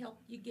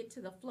you get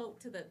to the float,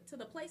 to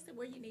the place that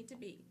where you need to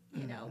be.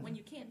 You know, when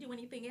you can't do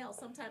anything else,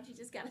 sometimes you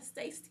just gotta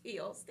stand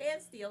still,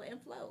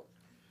 and float.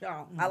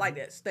 Oh, I like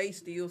that. Stay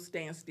still,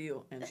 stand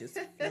still, and just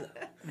float.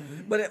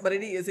 But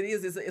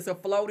it's a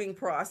floating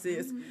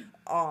process.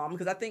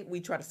 Because I think we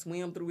try to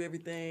swim through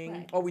everything,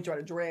 Right. or we try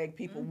to drag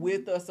people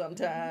with us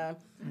sometimes.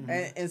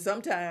 And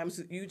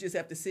sometimes you just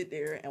have to sit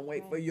there and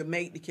wait for your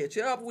mate to catch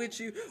up with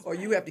you, or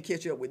you have to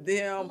catch up with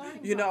them.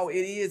 Learning You know,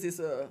 process.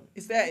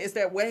 it's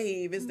that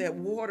wave, it's that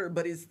water.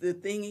 But the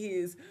thing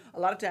is, a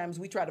lot of times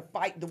we try to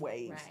fight the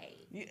waves. Right.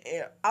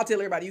 I'll tell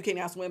everybody you can't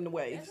outswim the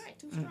waves. That's right.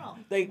 Too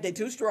strong. They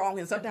too strong,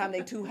 and sometimes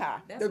they too high.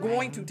 That's They're right.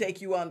 going to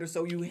take you under,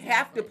 so you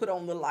have to put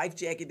on the life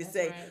jacket to That's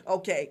say, right.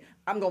 okay,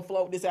 I'm going to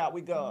float this out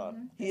with God.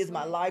 He is That's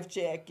my right. life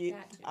jacket.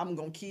 Got to. I'm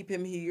going to keep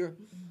him here.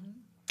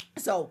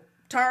 So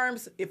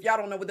terms, if y'all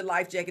don't know what the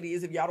life jacket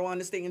is, if y'all don't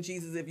understand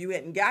Jesus, if you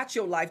hadn't got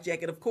your life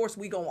jacket, of course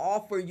we going to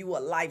offer you a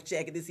life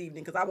jacket this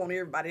evening, because I want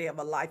everybody to have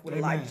a life with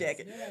a life Amen.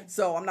 jacket. Yes.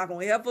 So I'm not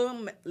going to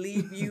ever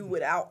leave you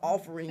without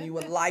offering you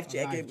a life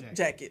jacket.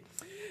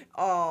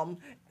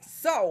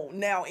 So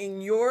now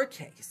in your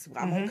case,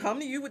 I'm going to come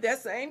to you with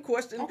that same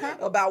question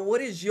about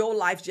what is your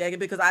life jacket,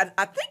 because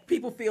I think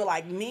people feel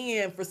like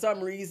men, for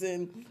some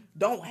reason,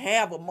 don't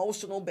have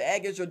emotional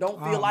baggage or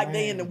don't feel like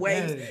they in the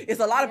waves. Yeah. It's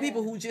a lot of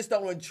people who just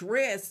don't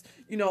address,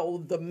 you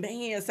know, the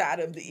man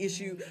side of the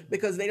issue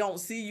because they don't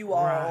see you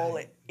all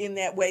Right. in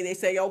that way. They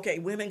say, okay,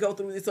 women go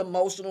through this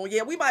emotional.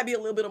 Yeah, we might be a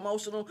little bit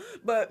emotional,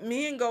 but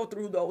men go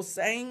through those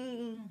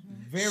same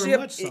Very ship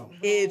much so.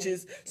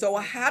 edges. So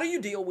how do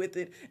you deal with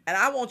it? And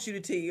I want you to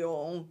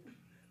tell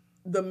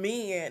the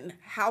men,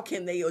 how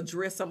can they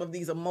address some of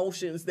these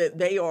emotions that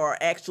they are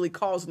actually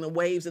causing the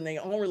waves in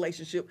their own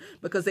relationship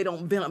because they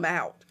don't vent them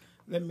out?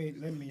 Let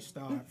me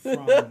start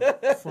from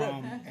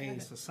a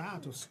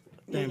societal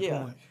standpoint.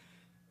 Yeah.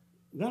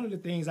 One of the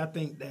things I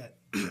think that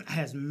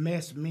has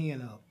messed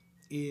men up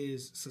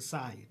is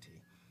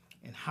society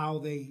and how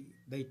they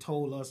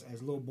told us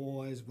as little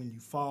boys, when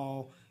you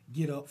fall,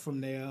 get up from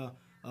there.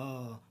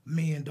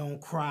 Men don't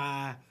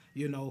cry,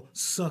 you know,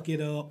 suck it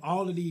up.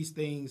 All of these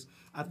things,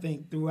 I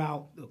think,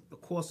 throughout the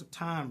course of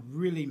time,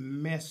 really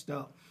messed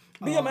up.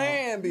 Be a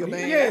man.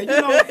 Yeah, you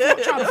know,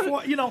 try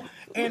to, you know,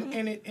 and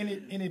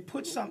it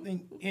puts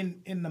something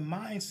in the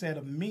mindset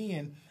of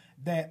men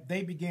that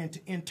they began to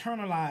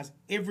internalize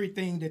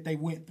everything that they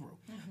went through.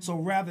 So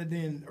rather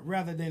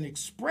than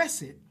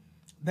express it,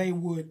 they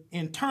would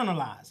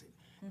internalize it,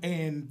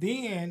 and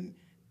then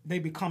they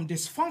become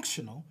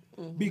dysfunctional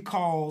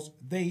because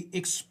they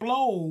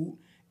explode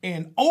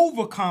and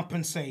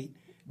overcompensate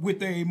with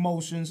their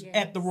emotions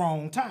at the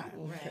wrong time.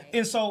 Right.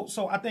 And so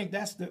I think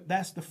that's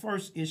the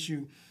first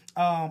issue.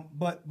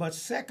 But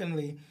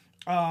secondly,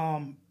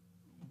 having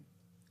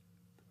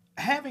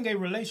a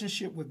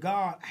relationship with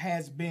God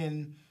has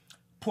been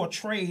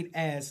portrayed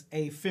as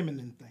a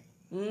feminine thing.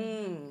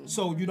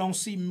 So you don't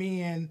see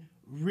men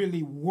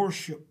really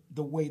worship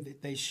the way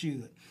that they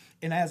should.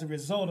 And as a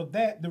result of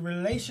that, the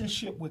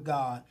relationship with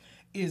God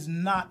is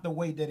not the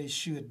way that it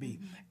should be.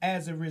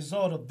 As a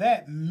result of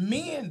that,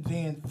 men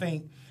then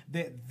think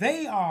that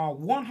they are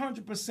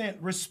 100%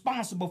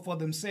 responsible for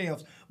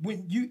themselves.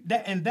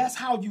 And that's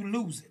how you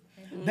lose it.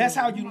 That's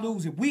how you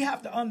lose it. We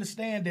have to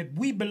understand that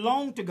we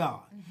belong to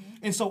God.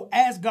 And so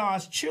as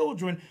God's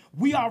children,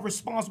 we are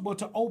responsible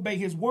to obey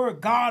his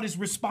word. God is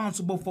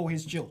responsible for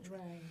his children.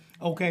 Right.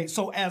 Okay,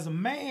 so as a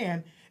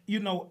man, you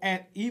know,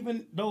 at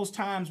even those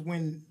times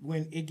when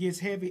it gets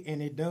heavy,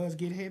 and it does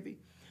get heavy,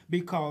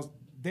 because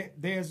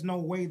there's no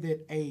way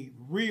that a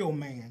real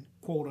man,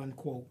 quote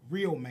unquote,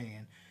 real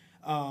man,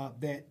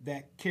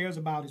 that cares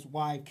about his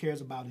wife,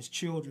 cares about his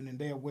children and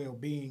their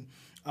well-being,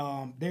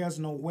 there's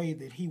no way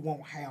that he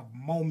won't have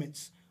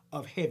moments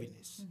of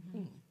heaviness.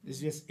 It's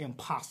just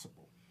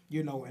impossible,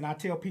 you know. And I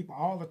tell people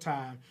all the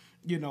time,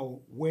 you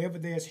know, wherever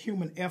there's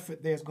human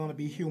effort, there's going to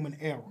be human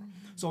error.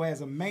 So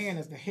as a man,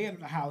 as the head of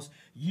the house,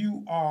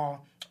 you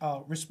are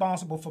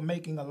responsible for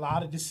making a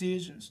lot of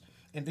decisions.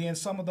 And then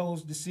some of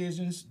those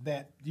decisions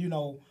that, you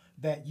know,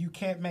 that you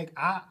can't make,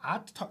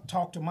 I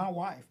talk to my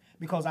wife,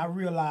 because I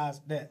realize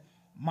that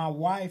my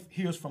wife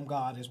hears from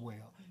God as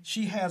well.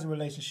 she has a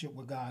relationship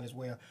with God as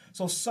well.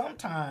 So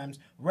sometimes,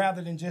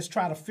 rather than just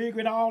try to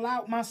figure it all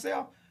out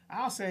myself,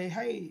 I'll say,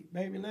 hey,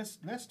 baby,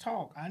 let's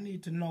talk. I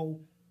need to know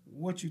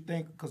what you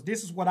think, because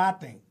this is what I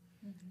think.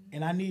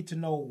 And I need to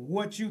know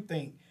what you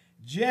think,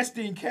 just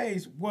in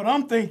case what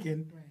I'm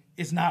thinking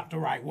is not the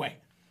right way,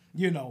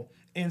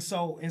 And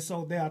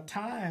so there are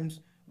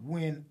times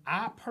when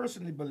I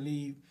personally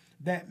believe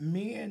that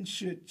men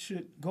should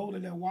go to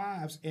their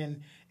wives,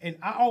 and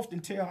I often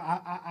tell,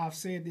 I've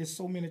said this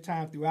so many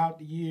times throughout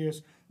the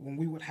years when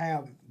we would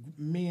have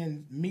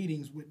men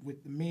meetings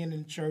with the men in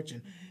the church,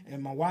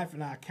 and my wife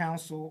and I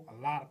counsel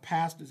a lot of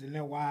pastors and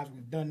their wives.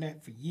 We've done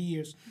that for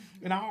years,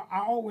 and I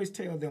always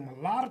tell them,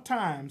 a lot of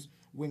times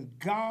when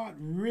God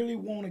really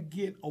want to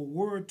get a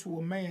word to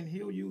a man,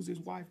 he'll use his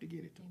wife to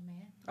get it to him.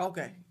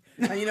 Okay.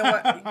 And you know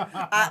what?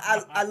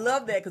 I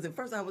love that, because at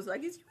first I was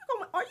like,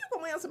 are you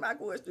going to answer my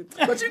question?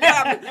 But you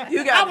got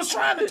I was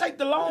trying to take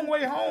the long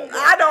way home.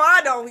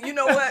 I know. You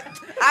know what?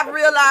 I've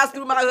realized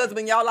through my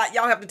husband, y'all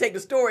have to take the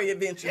story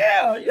adventure.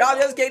 Yeah. Y'all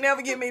just can't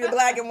never give me the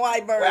black and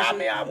white version. Well, I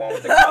mean, I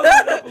wanted to color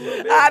it up a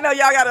little bit. I know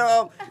y'all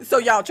got to, so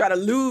y'all try to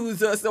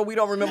lose us so we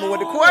don't remember what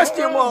the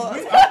question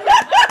was.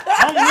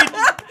 I'm with you.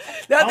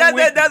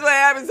 That's what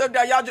happens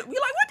sometimes. Y'all just, we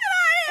like, what did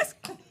I ask?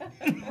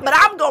 But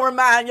I'm going to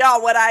remind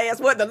y'all what I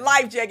asked, what the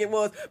life jacket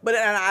was. But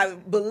and I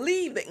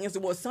believe the answer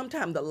was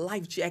sometimes the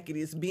life jacket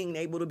is being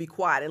able to be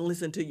quiet and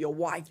listen to your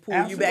wife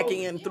pull you back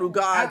in through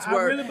God's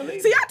word. I really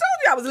believe See, I told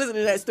you I was listening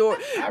to that story.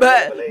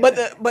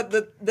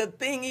 But the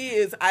thing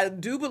is, I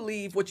do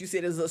believe what you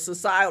said is a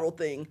societal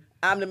thing.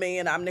 I'm the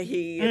man, I'm the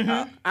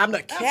head, I'm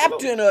the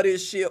captain of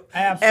this ship.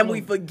 Absolutely. And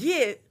we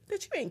forget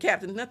that you ain't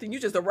captain nothing.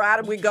 You just a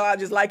rider with God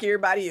just like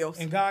everybody else.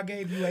 And God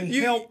gave you a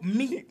help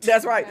meet.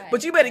 That's right.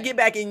 But you better get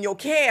back in your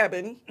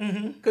cabin,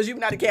 because you're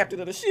not the captain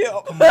of the ship.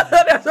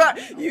 That's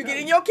right. You get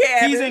in your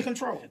cabin. He's in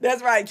control.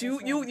 That's right.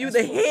 You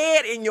the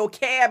head in your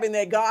cabin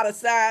that God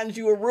assigns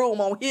you a room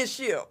on his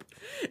ship.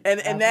 And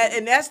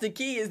that's the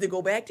key, is to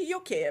go back to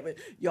your cabin.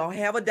 Y'all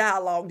have a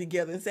dialogue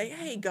together and say,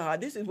 hey, God,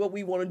 this is what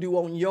we want to do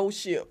on your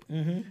ship.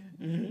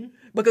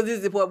 Because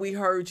this is what we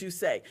heard you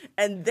say.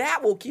 And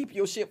that will keep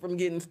your ship from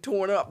getting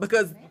torn up.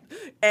 Because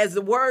as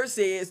the word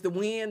says, the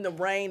wind, the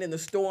rain, and the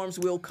storms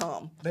will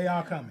come. They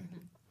are coming.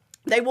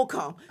 They will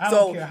come. I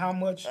don't care how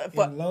much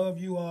in love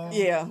you are.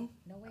 Yeah.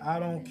 I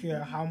don't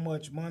care how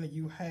much money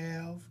you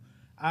have.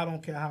 I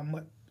don't care how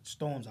much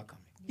storms are coming.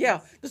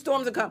 Yeah, the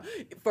storms are coming.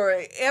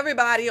 For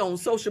everybody on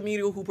social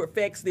media who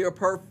perfects their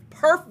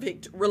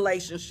perfect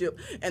relationship,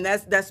 and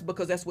that's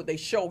because that's what they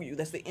show you.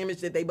 That's the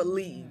image that they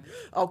believe.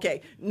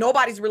 Okay,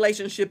 nobody's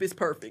relationship is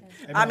perfect.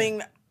 Amen. I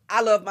mean, I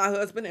love my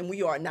husband, and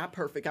we are not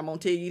perfect. I'm going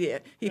to tell you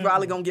that. He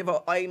probably going to give an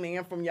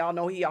amen from y'all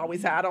know he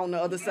always hide on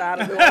the other side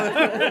of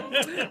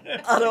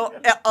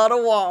the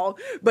other wall.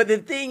 But the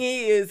thing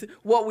is,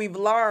 what we've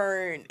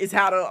learned is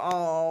how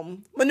to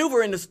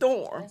maneuver in the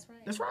storm.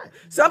 That's right.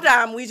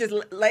 Sometimes we just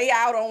lay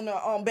out on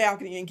the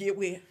balcony and get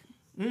wet.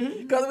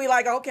 Because we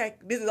like, okay,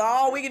 this is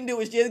all we can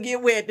do is just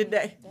get wet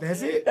today.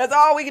 That's it. That's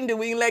all we can do.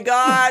 We can let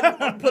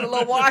God put a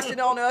little washing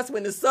on us.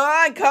 When the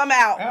sun come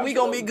out, we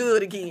going to be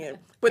good again.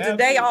 But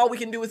today, all we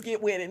can do is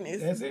get wet in this.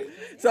 That's it.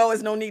 So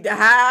it's no need to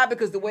hide,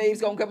 because the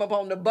waves going to come up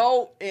on the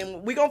boat,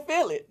 and we going to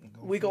feel it.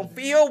 We going to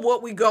feel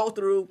what we go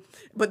through.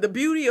 But the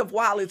beauty of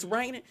while it's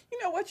raining,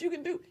 you know what you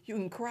can do? You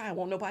can cry.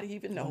 Won't nobody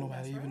even know.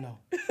 Nobody even know.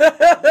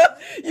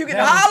 You can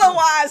holler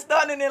while it's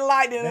thunder and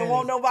lightning, and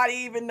won't nobody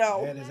even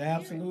know. That is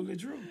absolutely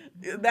true.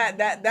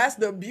 That's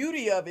the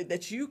beauty of it,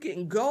 that you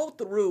can go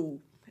through.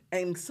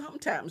 And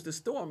sometimes the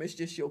storm is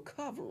just your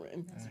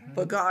covering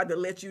for God to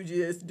let you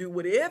just do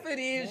whatever it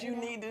is you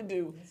need to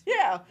do.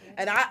 Yeah.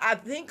 And I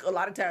think a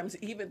lot of times,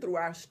 even through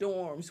our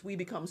storms, we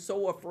become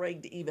so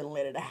afraid to even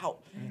let it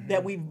out,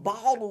 that we've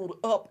bottled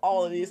up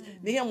all of this.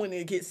 Then when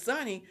it gets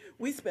sunny,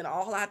 we spend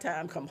all our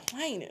time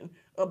complaining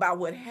about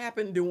what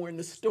happened during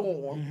the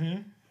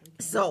storm.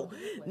 So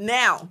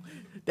now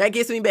that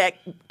gets me back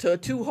to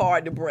too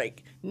hard to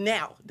break.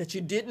 Now that you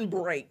didn't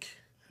break,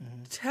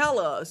 tell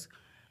us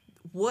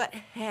what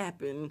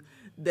happened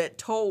that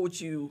told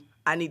you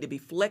I need to be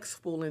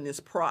flexible in this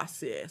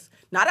process.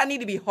 Not I need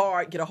to be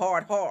hard, get a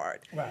hard.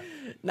 Right.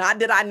 Not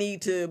that I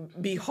need to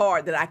be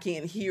hard, that I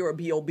can't hear or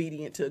be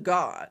obedient to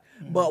God.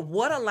 But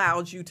what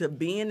allowed you to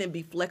bend and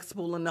be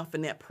flexible enough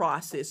in that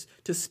process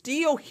to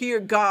still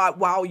hear God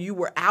while you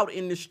were out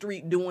in the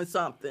street doing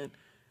something?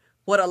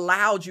 What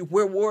allowed you?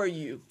 Where were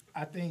you?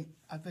 I think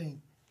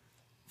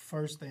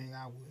first thing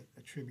I would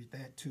attribute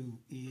that to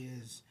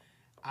is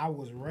I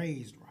was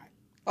raised right.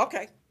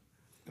 Okay.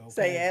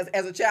 Say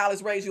as a child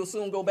is raised, you'll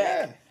soon go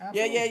back.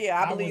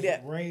 Yeah. I believe that.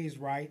 I was raised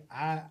right.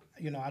 I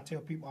tell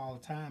people all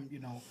the time,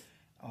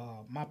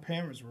 my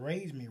parents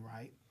raised me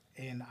right,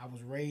 and I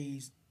was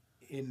raised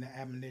in the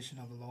admonition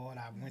of the Lord.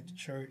 I went to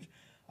church.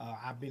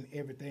 I've been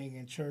everything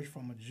in church,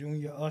 from a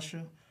junior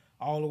usher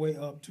all the way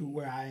up to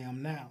where I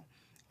am now,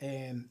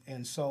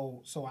 and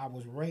so I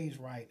was raised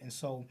right. And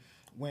so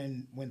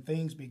when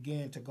things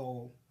began to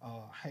go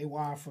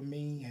haywire for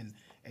me,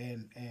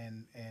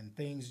 and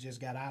things just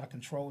got out of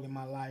control in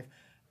my life,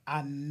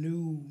 I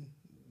knew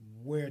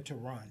where to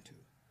run to.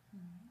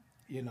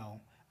 You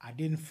know, I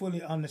didn't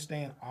fully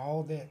understand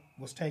all that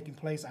was taking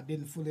place. I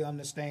didn't fully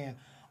understand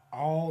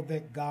all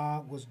that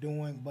God was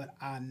doing, but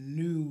I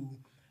knew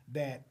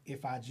that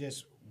if I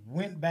just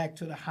went back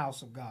to the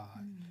house of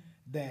God,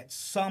 that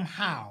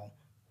somehow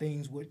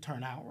things would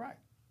turn out right.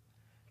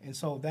 And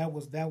so that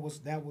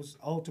was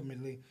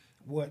ultimately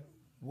what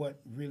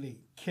really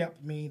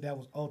kept me. That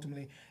was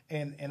ultimately,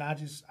 and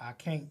I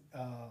can't,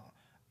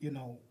 you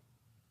know,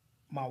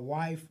 my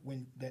wife,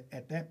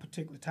 at that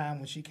particular time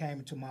when she came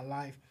into my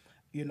life,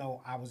 you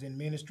know, I was in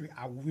ministry.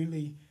 I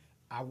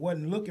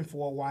wasn't looking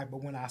for a wife,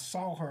 but when I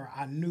saw her,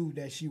 I knew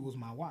that she was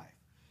my wife,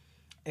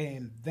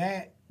 and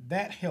that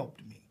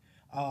helped me.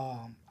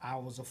 I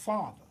was a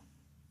father,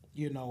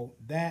 you know,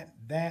 that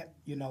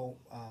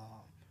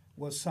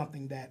was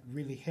something that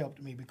really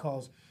helped me,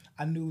 because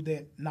I knew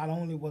that not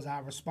only was I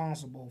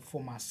responsible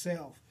for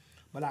myself,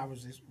 but I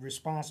was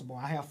responsible.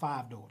 I have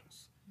 5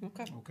 daughters.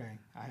 Okay.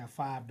 I have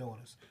 5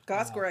 daughters.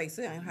 God's grace.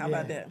 Yeah. How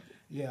about that?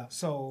 Yeah.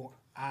 So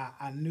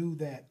I knew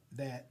that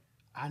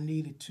I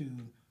needed to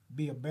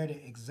be a better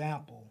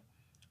example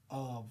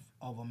of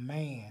a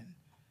man,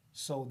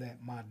 so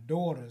that my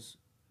daughters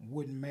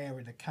wouldn't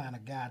marry the kind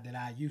of guy that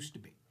I used to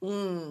be.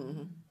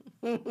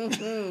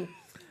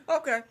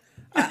 Okay.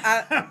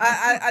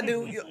 I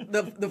do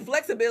the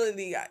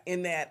flexibility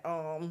in that,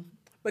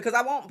 because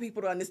I want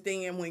people to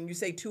understand when you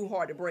say too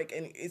hard to break,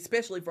 and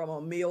especially from a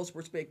male's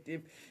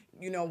perspective,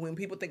 you know, when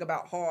people think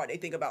about hard, they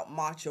think about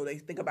macho, they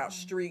think about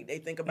street, they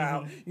think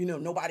about, you know,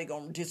 nobody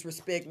gonna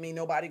disrespect me,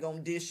 nobody gonna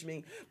dish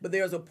me. But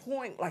there's a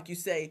point, like you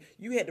say,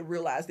 you had to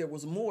realize there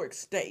was more at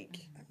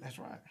stake. That's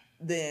right.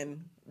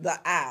 Than the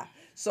I.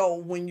 So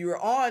when you're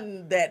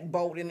on that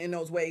boat and in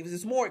those waves,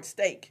 it's more at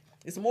stake.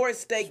 It's more at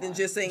stake than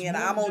just saying,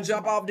 I'm going to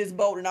jump off this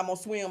boat and I'm going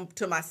to swim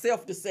to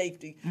myself to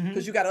safety,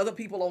 because you got other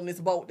people on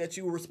this boat that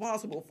you were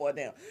responsible for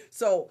now.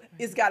 So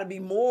it's got to be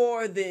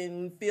more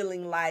than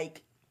feeling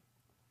like,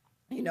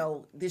 you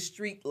know, this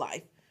street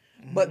life.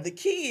 But the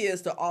key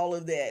is to all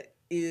of that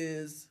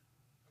is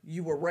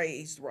you were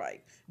raised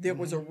right. There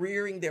was a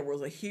rearing, there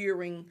was a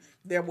hearing,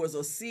 there was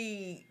a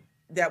seed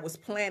that was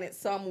planted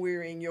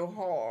somewhere in your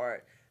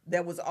heart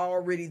that was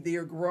already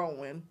there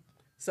growing.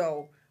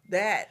 So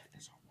that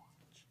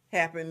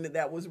happened,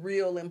 that was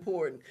real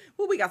important.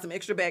 Well, we got some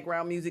extra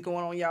background music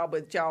going on, y'all,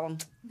 but y'all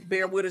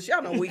bear with us.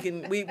 Y'all know we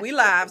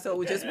live, so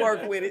we just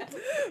work with it.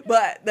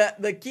 But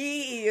the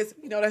key is,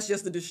 you know, that's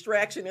just a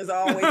distraction as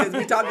always, as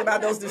we talked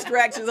about those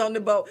distractions on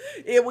the boat.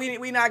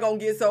 We not going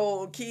to get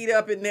so keyed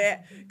up in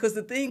that, because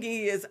the thing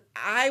is,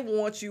 I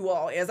want you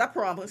all, as I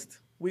promised,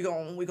 we're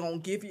gonna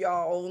give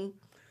y'all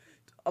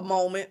a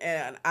moment,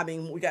 and I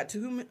mean, we got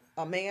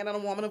a man and a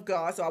woman of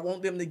God, so I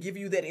want them to give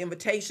you that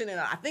invitation. And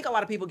I think a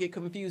lot of people get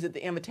confused that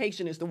the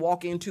invitation is to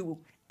walk into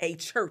a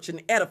church, an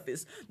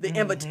edifice. The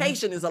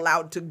invitation is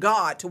allowed to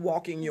God to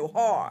walk in your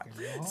heart.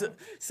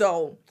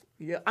 So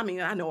yeah, I mean,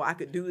 I know I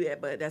could do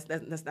that, but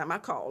that's not my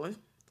calling.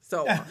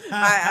 So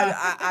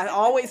I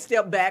always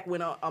step back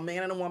when a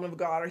man and a woman of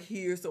God are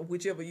here. So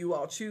whichever you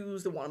all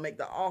choose to want to make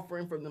the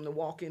offering for them to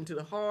walk into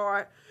the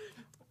heart,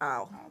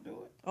 I'll do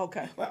it.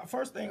 Okay. Well,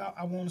 first thing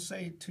I want to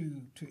say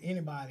to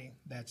anybody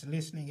that's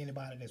listening,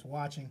 anybody that's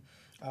watching,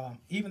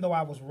 even though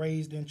I was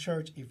raised in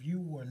church, if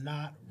you were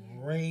not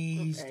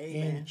raised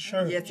in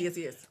church,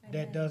 yes,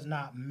 that does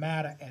not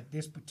matter at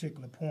this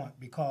particular point,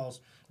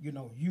 because, you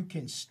know, you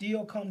can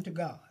still come to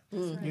God.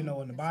 You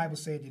know, and the Bible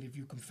said that if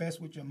you confess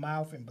with your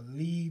mouth and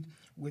believe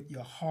with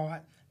your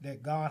heart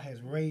that God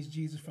has raised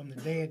Jesus from the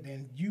dead,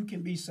 then you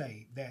can be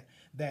saved.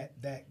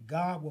 That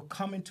God will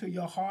come into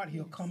your heart,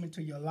 He'll come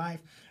into your life.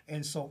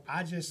 And so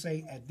I just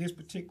say at this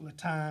particular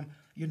time,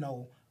 you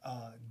know,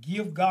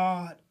 give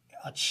God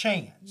a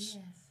chance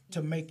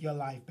to make your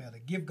life better.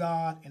 Give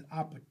God an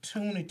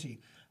opportunity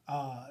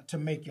to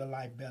make your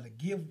life better.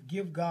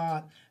 Give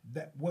God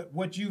that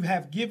what you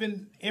have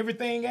given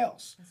everything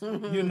else.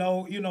 You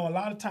know, a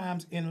lot of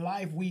times in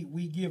life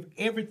we give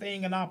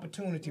everything an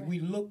opportunity. We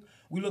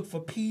look for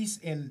peace,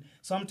 and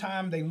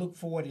sometimes they look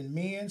for it in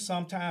men.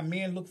 Sometimes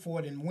men look for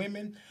it in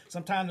women.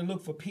 Sometimes they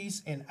look for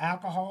peace in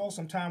alcohol.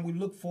 Sometimes we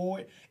look for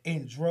it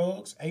in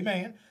drugs.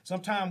 Amen.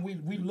 Sometimes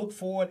we look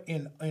for it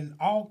in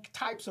all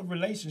types of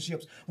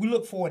relationships. We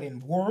look for it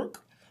in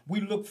work.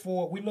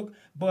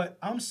 But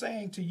I'm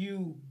saying to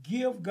you,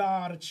 give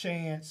God a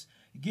chance.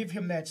 Give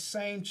Him that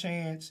same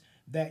chance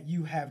that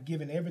you have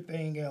given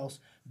everything else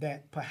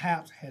that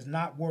perhaps has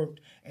not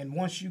worked. And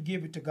once you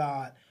give it to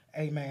God,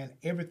 amen,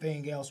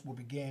 everything else will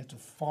begin to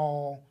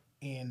fall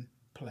in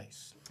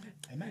place.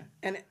 Amen.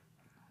 And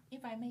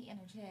if I may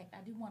interject,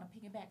 I do want to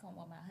piggyback on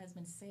what my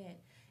husband said.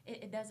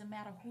 It doesn't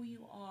matter who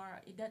you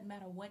are. It doesn't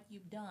matter what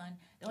you've done.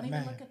 Don't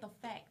even look at the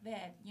fact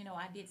that, know,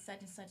 I did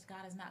such and such.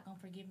 God is not going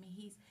to forgive me.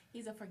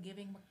 He's a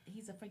forgiving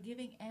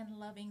and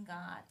loving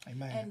God.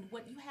 Amen. And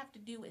what you have to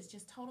do is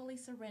just totally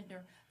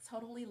surrender,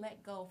 totally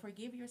let go,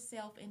 forgive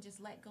yourself, and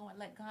just let go and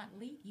let God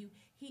lead you.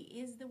 He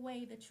is the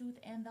way, the truth,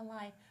 and the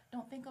life.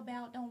 Don't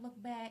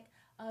look back.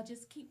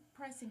 Just keep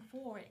pressing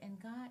forward, and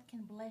God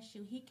can bless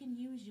you. He can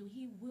use you.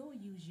 He will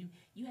use you.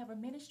 You have a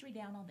ministry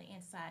down on the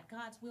inside.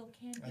 God's will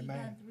can be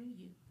done through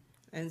you.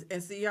 And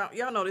see,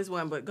 y'all know this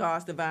one, but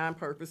God's divine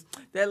purpose.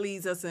 That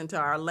leads us into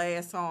our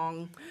last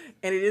song,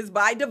 and it is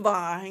by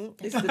Divine.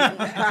 It's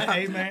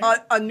Amen.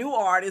 A new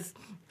artist.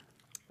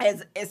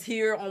 As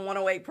here on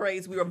 108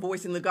 Praise, we are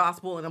voicing the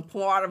gospel, and a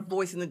part of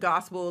voicing the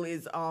gospel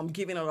is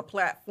giving a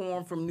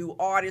platform from new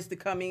artists to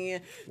come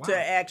in to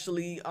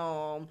actually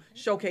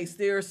showcase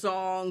their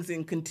songs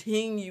and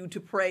continue to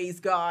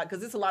praise God, because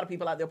there's a lot of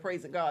people out there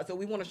praising God. So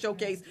we want to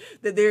showcase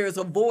that there is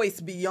a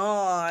voice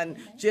beyond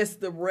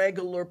just the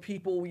regular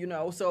people, you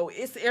know. So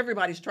it's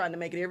everybody's trying to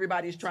make it.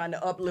 Everybody's trying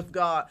to uplift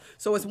God.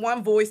 So it's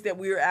one voice that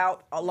we're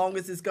out, along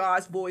as it's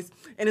God's voice,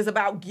 and it's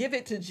about give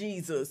it to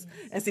Jesus.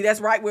 And see,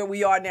 that's right where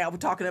we are now. We're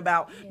talking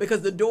about,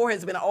 because the door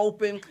has been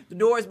open. The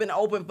door has been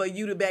open for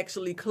you to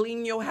actually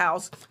clean your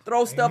house,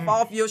 throw stuff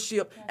off your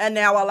ship, and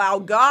now allow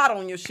God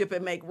on your ship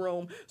and make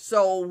room.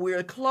 So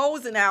we're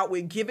closing out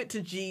with give it to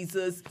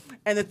Jesus.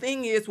 And the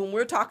thing is, when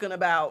we're talking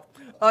about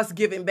us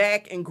giving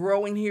back and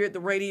growing here at the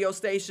radio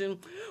station,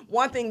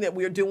 one thing that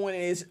we're doing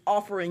is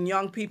offering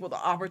young people the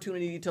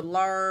opportunity to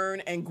learn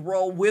and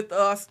grow with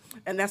us,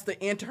 and that's the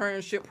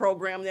internship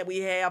program that we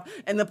have.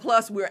 And the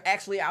plus, we're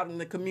actually out in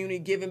the community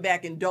giving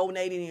back and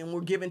donating, and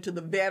we're giving to the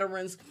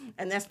veterans,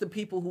 and that's the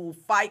people who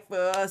fight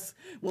for us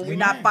when we're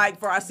not fighting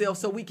for ourselves,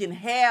 so we can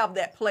have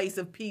that place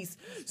of peace.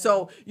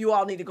 So you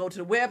all need to go to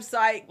the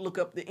website, look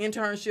up the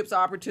internships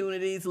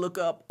opportunities, look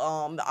up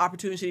the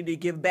opportunity to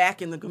give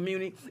back in the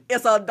community.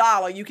 It's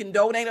 $1. You can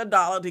donate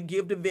 $1 to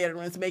give to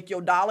veterans. Make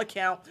your dollar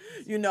count,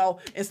 you know,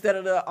 instead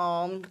of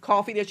the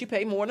coffee that you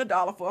pay more than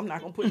 $1 for. I'm not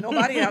going to put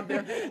nobody out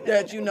there.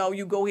 That, you know,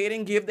 you go ahead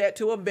and give that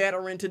to a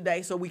veteran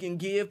today, so we can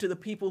give to the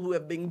people who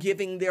have been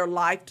giving their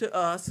life to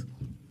us.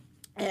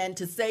 And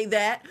to say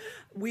that,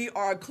 we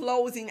are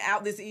closing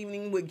out this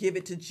evening with Give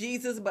It to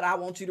Jesus, but I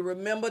want you to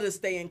remember to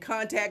stay in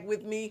contact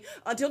with me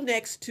until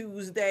next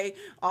Tuesday.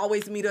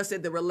 Always meet us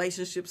at the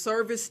Relationship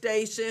Service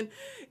Station.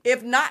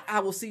 If not, I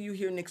will see you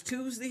here next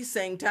Tuesday,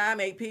 same time,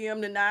 8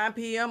 p.m. to 9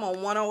 p.m.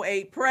 on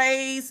 108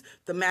 Praise,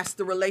 the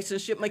Master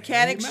Relationship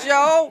Mechanic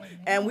Show,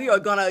 and we are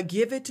going to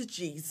give it to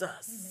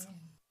Jesus.